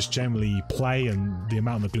 through just generally play and the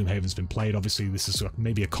amount that Gloomhaven's been played. Obviously this is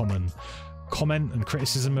maybe a common comment and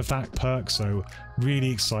criticism of that perk, so really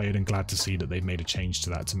excited and glad to see that they've made a change to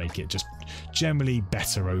that to make it just generally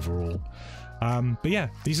better overall. But yeah,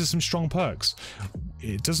 these are some strong perks.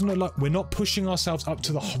 It doesn't look like we're not pushing ourselves up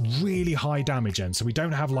to the really high damage end, so we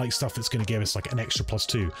don't have like stuff that's going to give us like an extra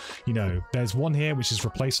 +2. You know, there's one here which is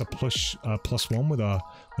replace a +1 with a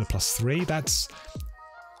 +3. That's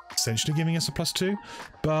essentially giving us a +2,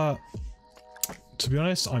 but to be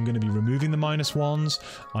honest, I'm going to be removing the -1s.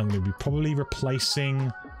 I'm going to be probably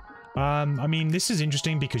replacing... I mean, this is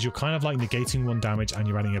interesting because you're kind of like negating 1 damage and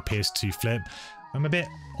you're adding a Pierce 2 flip. I'm a bit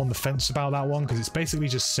on the fence about that one because it's basically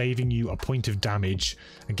just saving you a point of damage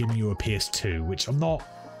and giving you a Pierce 2, which I'm not...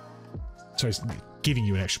 Sorry, it's giving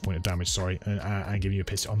you an extra point of damage, sorry, and giving you a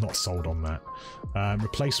Pierce 2. I'm not sold on that.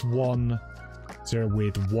 Replace 1... 0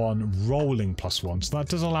 with 1 rolling +1, so that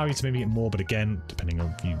does allow you to maybe get more, but again, depending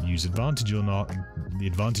on if you use advantage or not, the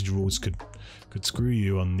advantage rules could screw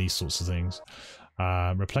you on these sorts of things.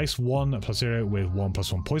 Replace 1+0 with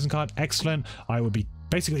 1+1 poison card. Excellent. I would be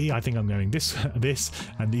basically, I think I'm going this and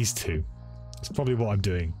these two. It's probably what I'm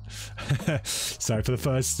doing. So for the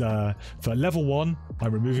first, for level 1,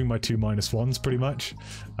 I'm removing my 2 -1s pretty much,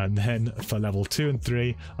 and then for level 2 and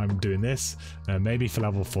 3, I'm doing this. Maybe for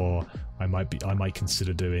level 4, I might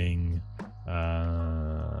consider doing.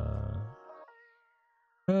 I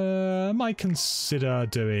might consider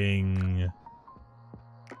doing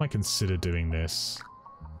this.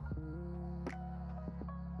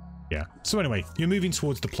 Yeah. So anyway, you're moving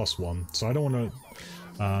towards the +1, so I don't want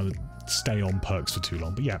to stay on perks for too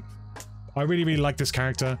long, but yeah, I really like this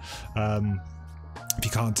character. If you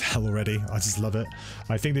can't tell already, I just love it.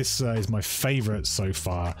 I think this is my favorite so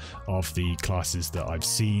far of the classes that I've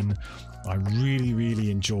seen. I really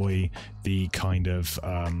enjoy the kind of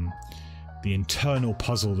the internal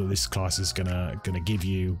puzzle that this class is gonna give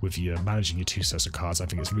you with you managing your 2 sets of cards. I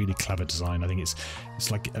think it's really clever design. I think it's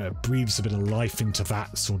like breathes a bit of life into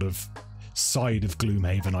that sort of side of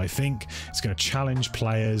Gloomhaven. I think it's going to challenge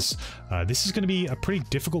players. This is going to be a pretty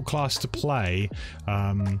difficult class to play.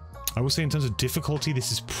 I will say in terms of difficulty,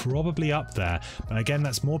 this is probably up there, but again,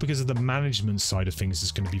 that's more because of the management side of things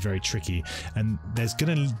is going to be very tricky, and there's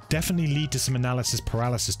going to definitely lead to some analysis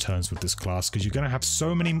paralysis turns with this class, because you're going to have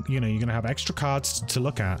so many, you know, you're going to have extra cards to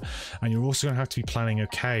look at, and you're also going to have to be planning,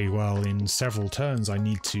 okay, well, in several turns I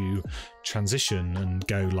need to transition and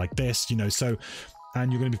go like this, you know, so,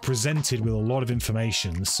 and you're going to be presented with a lot of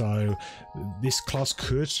information, so this class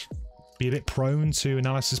could be a bit prone to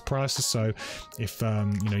analysis paralysis. So if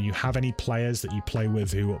you know, you have any players that you play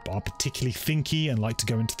with who are particularly thinky and like to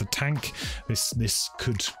go into the tank, this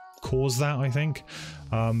could cause that, I think.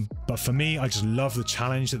 But for me, I just love the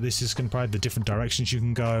challenge that this is going to provide, the different directions you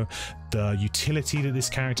can go, the utility that this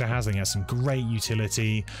character has. I think it has some great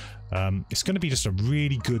utility. It's going to be just a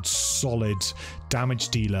really good, solid damage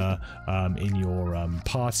dealer in your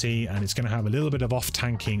party, and it's going to have a little bit of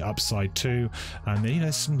off-tanking upside too, and you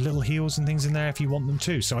know, some little heals and things in there if you want them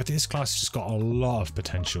too. So I think this class has just got a lot of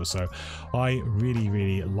potential. So I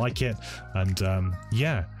really like it, and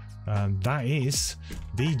yeah, that is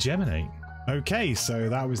the Geminate. Okay, so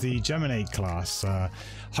that was the Geminate class.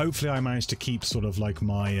 Hopefully I managed to keep sort of like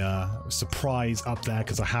my surprise up there,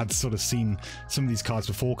 because I had sort of seen some of these cards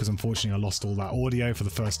before, because unfortunately I lost all that audio for the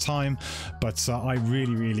first time. But I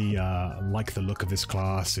really like the look of this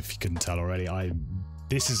class. If you couldn't tell already, I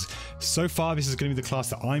So far this is going to be the class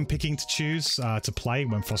that I'm picking to choose to play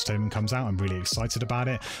when Frosthaven comes out. I'm really excited about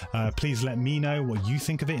it. Please let me know what you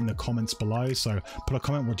think of it in the comments below. So put a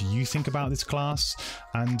comment, what do you think about this class?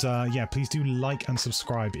 And yeah, please do like and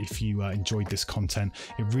subscribe if you enjoyed this content.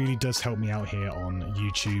 It really does help me out here on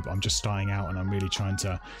YouTube. I'm just starting out and I'm really trying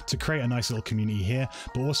to create a nice little community here.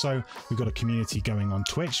 But also we've got a community going on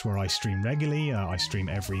Twitch where I stream regularly. I stream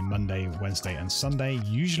every Monday, Wednesday and Sunday,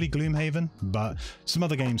 usually Gloomhaven, but some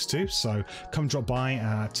other games too. So come drop by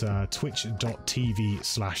at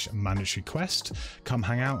twitch.tv/mandatoryquest. Come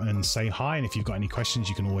hang out and say hi, and if you've got any questions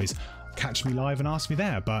you can always catch me live and ask me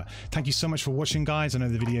there. But thank you so much for watching, guys. I know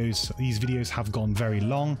these videos have gone very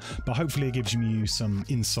long, but hopefully it gives you some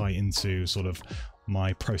insight into sort of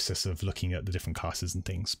my process of looking at the different classes and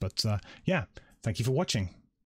things. But yeah, thank you for watching.